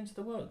not seen Into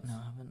the Woods? No,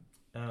 I haven't.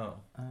 Oh,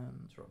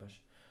 it's rubbish.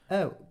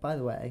 Oh, by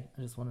the way,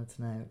 I just wanted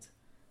to note,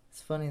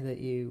 it's funny that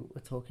you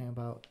were talking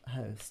about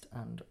Host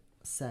and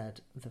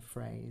said the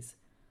phrase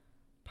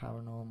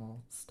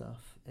paranormal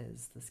stuff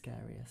is the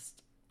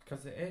scariest.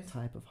 Because it is.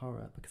 Type of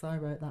horror. Because I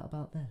wrote that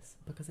about this.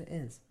 Because it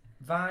is.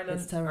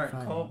 Violence. It's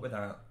terrifying. I cope with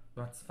that.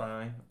 That's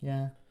fine.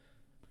 Yeah.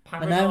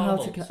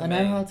 Paranormal I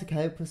know how to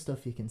cope with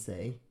stuff you can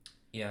see.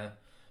 Yeah.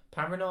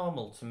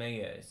 Paranormal to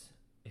me it's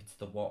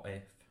the what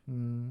if.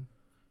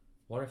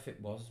 What if it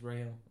was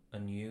real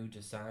and you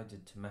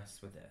decided to mess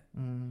with it?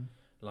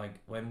 Like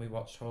when we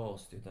watched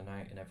Horse the other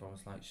night and everyone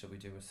was like, should we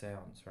do a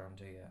seance around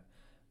here?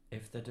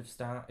 If they'd have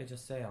started a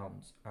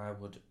seance, I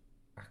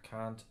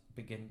can't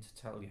begin to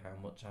tell you how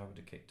much I would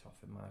have kicked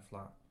off in my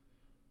flat.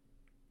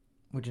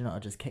 Would you not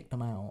have just kicked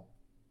them out?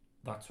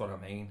 That's what I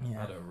mean.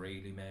 Yeah. I'd have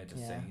really made a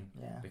scene.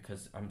 Yeah.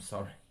 Because I'm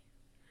sorry,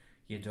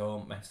 you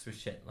don't mess with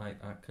shit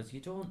like that because you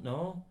don't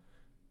know.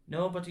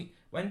 Nobody.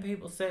 When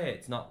people say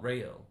it's not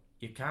real,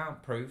 you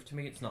can't prove to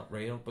me it's not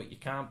real, but you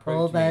can't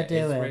prove to me it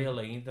is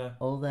real either.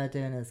 All they're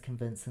doing is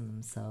convincing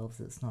themselves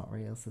it's not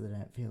real so they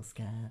don't feel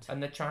scared.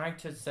 And they try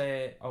to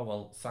say, oh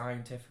well,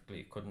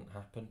 scientifically it couldn't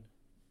happen.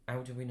 How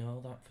do we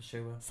know that for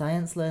sure?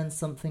 Science learns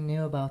something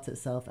new about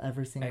itself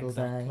every single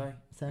day.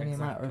 It's only a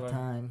matter of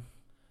time.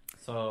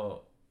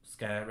 So,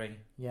 scary.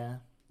 Yeah.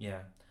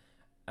 Yeah.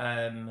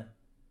 I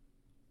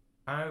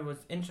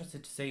was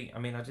interested to see, I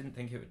mean, I didn't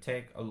think it would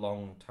take a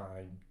long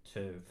time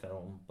to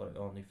film, but it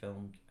only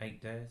filmed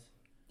 8 days.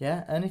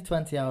 Yeah, only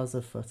 20 hours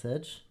of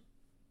footage.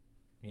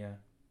 Yeah.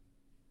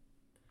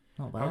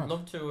 Not bad. I'd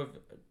love to have,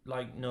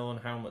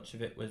 known how much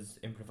of it was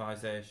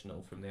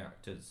improvisational from the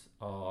actors,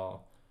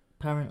 or...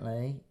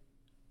 Apparently,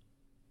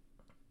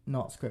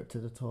 not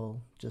scripted at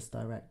all, just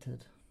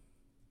directed.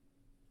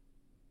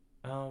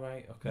 Oh,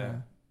 right, okay.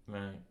 Yeah.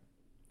 Right.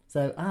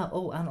 So,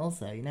 and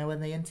also, you know when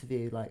they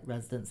interview,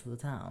 residents of the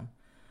town,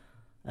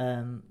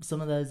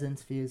 some of those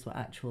interviews were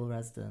actual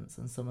residents,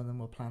 and some of them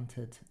were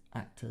planted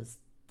actors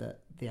that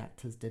the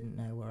actors didn't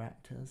know were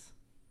actors.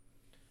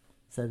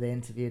 So they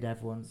interviewed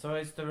everyone. So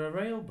is there a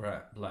real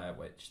Blair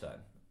Witch,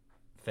 then?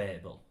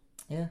 Fable?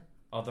 Yeah.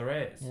 Oh, there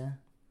is? Yeah.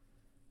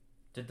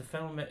 Did they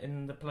film it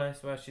in the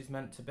place where she's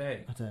meant to be?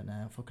 I don't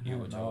know. You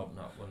would hope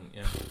not, wouldn't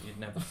you? You'd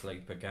never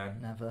sleep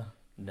again. Never.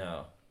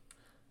 No.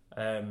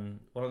 One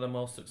of the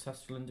most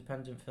successful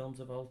independent films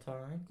of all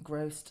time.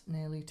 Grossed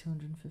nearly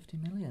 250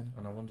 million.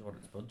 And I wonder what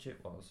its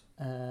budget was.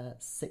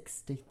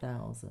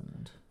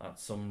 60,000.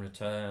 That's some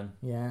return.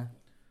 Yeah.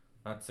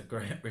 That's a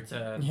great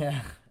return.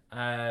 Yeah.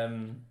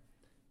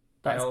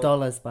 That's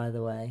dollars, by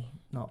the way,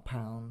 not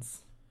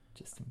pounds,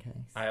 just in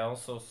case. I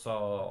also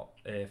saw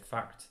a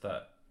fact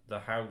that the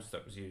house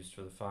that was used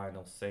for the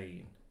final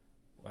scene,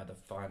 where the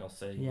final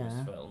scene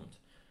was filmed,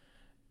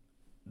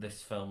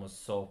 this film was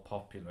so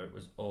popular it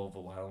was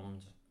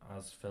overwhelmed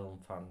as film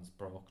fans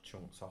broke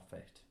chunks off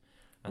it.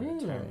 And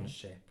the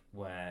township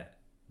where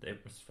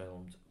it was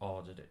filmed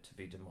ordered it to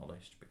be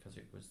demolished because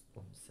it was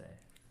unsafe.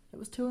 It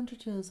was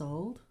 200 years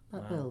old,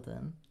 that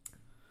building.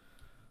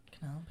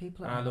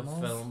 People are animals. I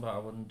love film, but I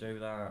wouldn't do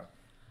that.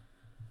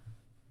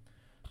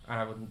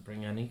 I wouldn't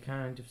bring any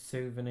kind of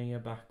souvenir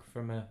back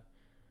from a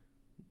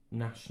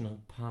national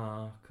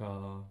park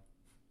or...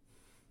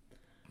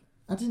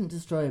 I didn't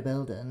destroy a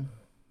building.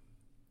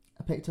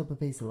 I picked up a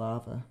piece of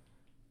lava.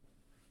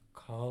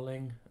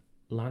 Calling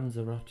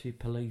Lanzarote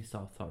police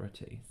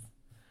authorities.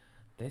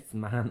 This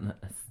man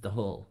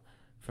stole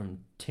from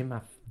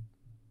Timofaya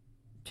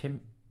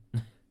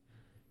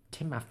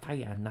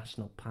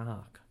National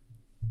Park,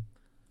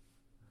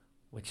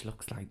 which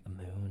looks like the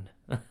moon.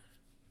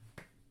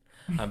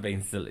 I'm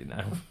being silly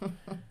now.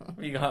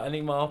 Have you got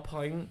any more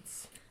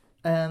points?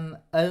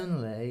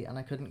 Only, and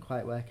I couldn't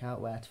quite work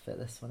out where to fit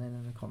this one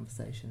in a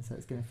conversation, so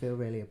it's going to feel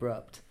really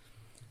abrupt.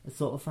 I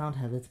sort of found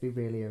Heather to be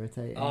really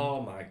irritating.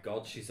 Oh my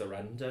god, she's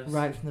horrendous.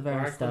 Right from the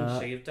very start. Why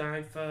couldn't she have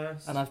died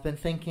first? And I've been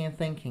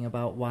thinking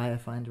about why I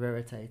find her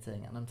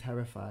irritating, and I'm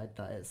terrified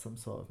that it's some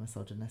sort of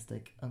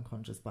misogynistic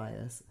unconscious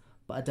bias.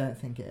 But I don't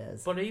think it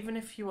is. But even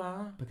if you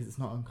are... Because it's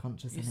not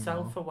unconscious you're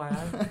anymore.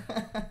 self-aware.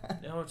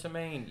 You know what I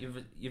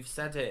mean? You've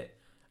said it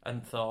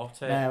and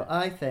thought it. No,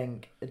 I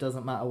think it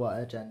doesn't matter what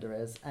her gender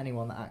is.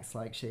 Anyone that acts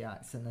like she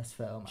acts in this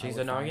film, she's I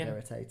would annoying. find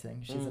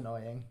irritating. She's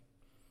annoying.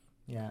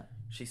 Yeah.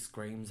 She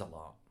screams a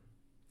lot.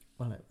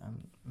 Well, I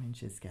mean,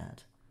 she's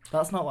scared.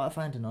 That's not what I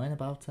find annoying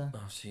about her.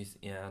 Oh, she's...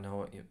 Yeah, I know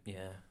what you...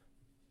 Yeah.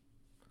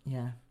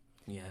 Yeah.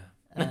 Yeah.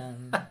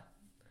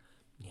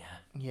 Yeah.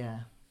 Yeah.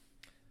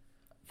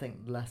 I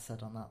think less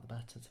said on that, the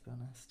better, to be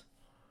honest.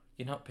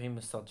 You're not being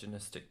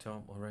misogynistic,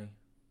 don't worry.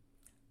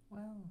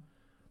 Well...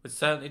 It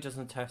certainly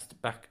doesn't test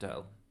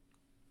Bechdel.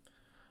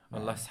 No.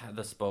 Unless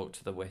Heather spoke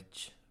to the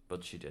witch,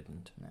 but she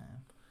didn't. No.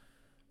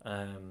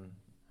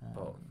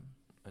 But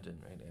I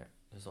didn't really...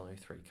 There's only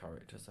 3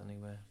 characters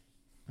anyway.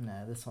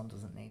 No, this one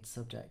doesn't need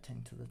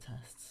subjecting to the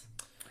tests.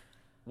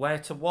 Where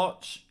to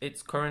watch?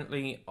 It's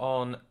currently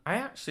on... I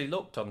actually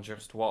looked on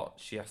Just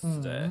Watch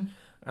yesterday,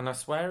 and I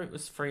swear it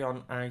was free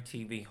on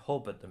ITV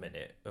Hub at the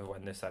minute of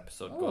when this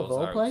episode goes of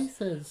all out.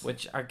 places.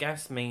 Which I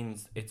guess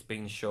means it's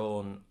been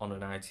shown on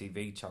an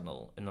ITV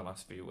channel in the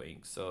last few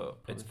weeks, so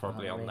it's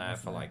probably on there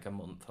for like a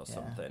month or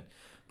something.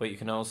 But you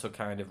can also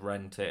kind of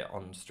rent it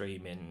on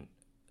streaming,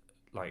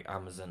 like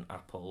Amazon,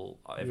 Apple,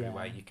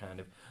 everywhere you kind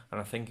of... And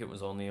I think it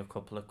was only a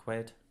couple of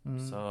quid.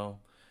 So,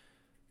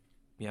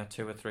 yeah,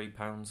 £2 or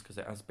 £3, because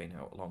it has been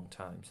out a long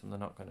time, so they're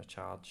not going to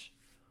charge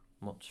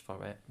much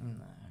for it.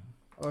 No.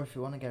 Or if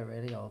you want to go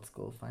really old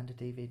school, find a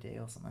DVD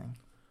or something.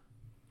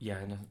 Yeah,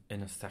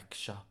 in a sex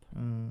shop.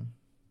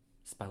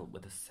 Spelt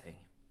with a C.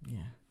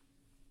 Yeah.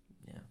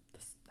 Yeah, they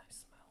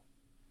smell.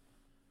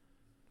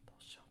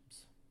 Those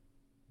shops.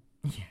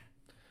 Yeah.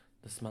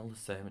 They smell the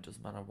same, it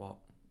doesn't matter what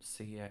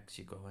CX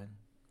you go in.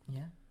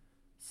 Yeah.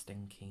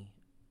 Stinky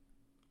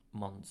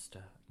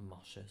monster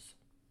moshes.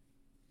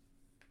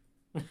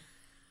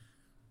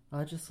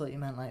 I just thought you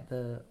meant like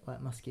the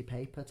musky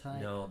paper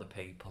type. No, the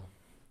people.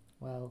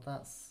 Well,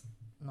 that's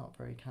not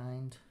very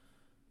kind.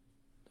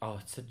 Oh,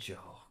 it's a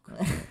joke.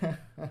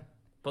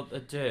 But they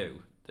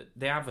do.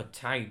 They have a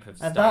type of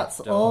stuff. And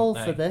that's all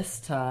they? for this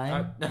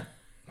time.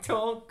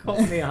 Don't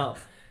cut me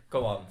off.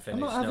 Go on,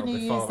 finish. I'm not having you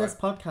use this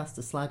podcast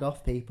to slag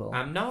off people.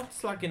 I'm not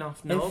slagging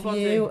off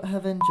nobody.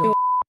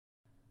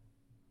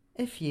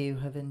 If you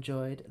have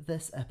enjoyed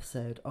this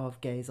episode of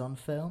Gaze on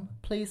Film,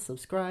 please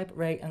subscribe,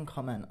 rate and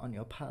comment on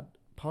your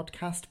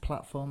podcast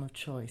platform of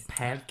choice.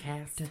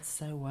 Podcast. Did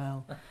so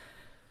well.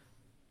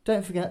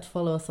 Don't forget to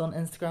follow us on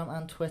Instagram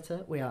and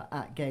Twitter. We are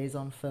at Gaze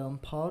on Film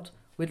Pod.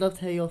 We'd love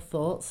to hear your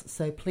thoughts,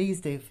 so please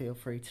do feel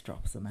free to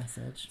drop us a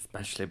message.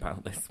 Especially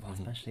about this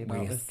one.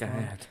 We're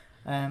scared.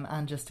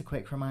 And just a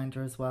quick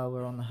reminder as well,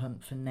 we're on the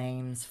hunt for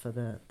names for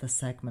the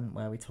segment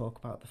where we talk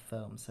about the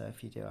film, so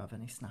if you do have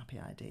any snappy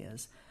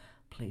ideas,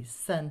 please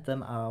send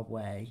them our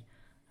way.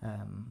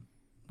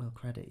 We'll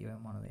credit you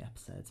in one of the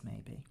episodes,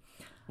 maybe.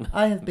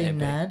 I have been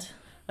Ned.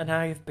 And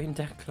I have been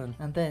Declan.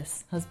 And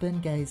this has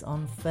been Gaze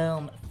on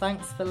Film.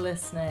 Thanks for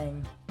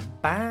listening.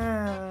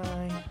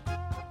 Bye.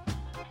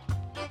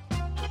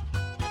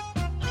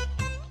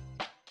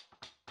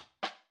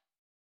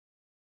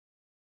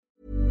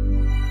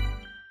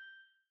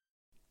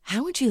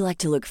 How would you like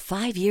to look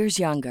 5 years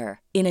younger?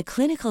 In a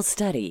clinical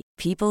study,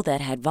 people that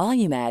had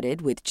volume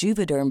added with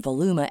Juvederm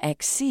Voluma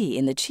XC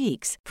in the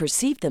cheeks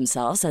perceived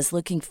themselves as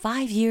looking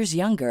 5 years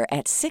younger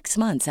at 6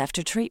 months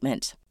after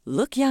treatment.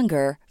 Look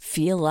younger,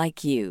 feel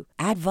like you.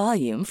 Add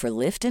volume for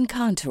lift and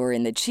contour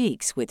in the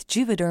cheeks with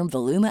Juvederm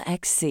Voluma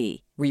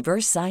XC.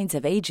 Reverse signs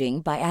of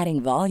aging by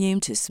adding volume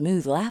to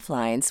smooth laugh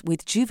lines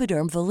with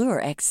Juvederm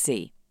Volure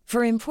XC.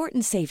 For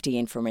important safety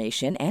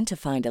information and to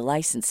find a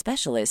licensed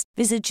specialist,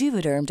 visit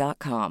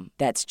Juvederm.com.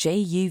 That's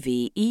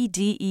JUVEDERM.com.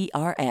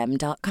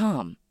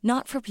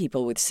 Not for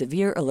people with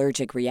severe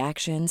allergic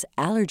reactions,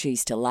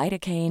 allergies to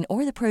lidocaine,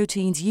 or the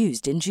proteins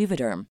used in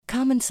Juvederm.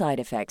 Common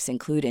side effects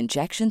include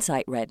injection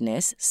site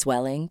redness,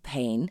 swelling,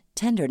 pain,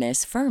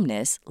 tenderness,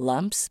 firmness,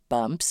 lumps,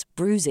 bumps,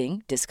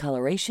 bruising,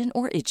 discoloration,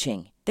 or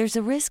itching. There's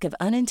a risk of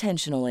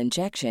unintentional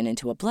injection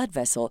into a blood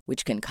vessel,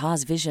 which can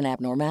cause vision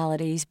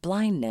abnormalities,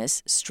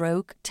 blindness,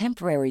 stroke,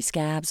 temporary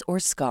scabs, or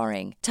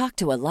scarring. Talk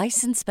to a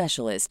licensed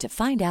specialist to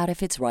find out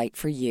if it's right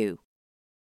for you.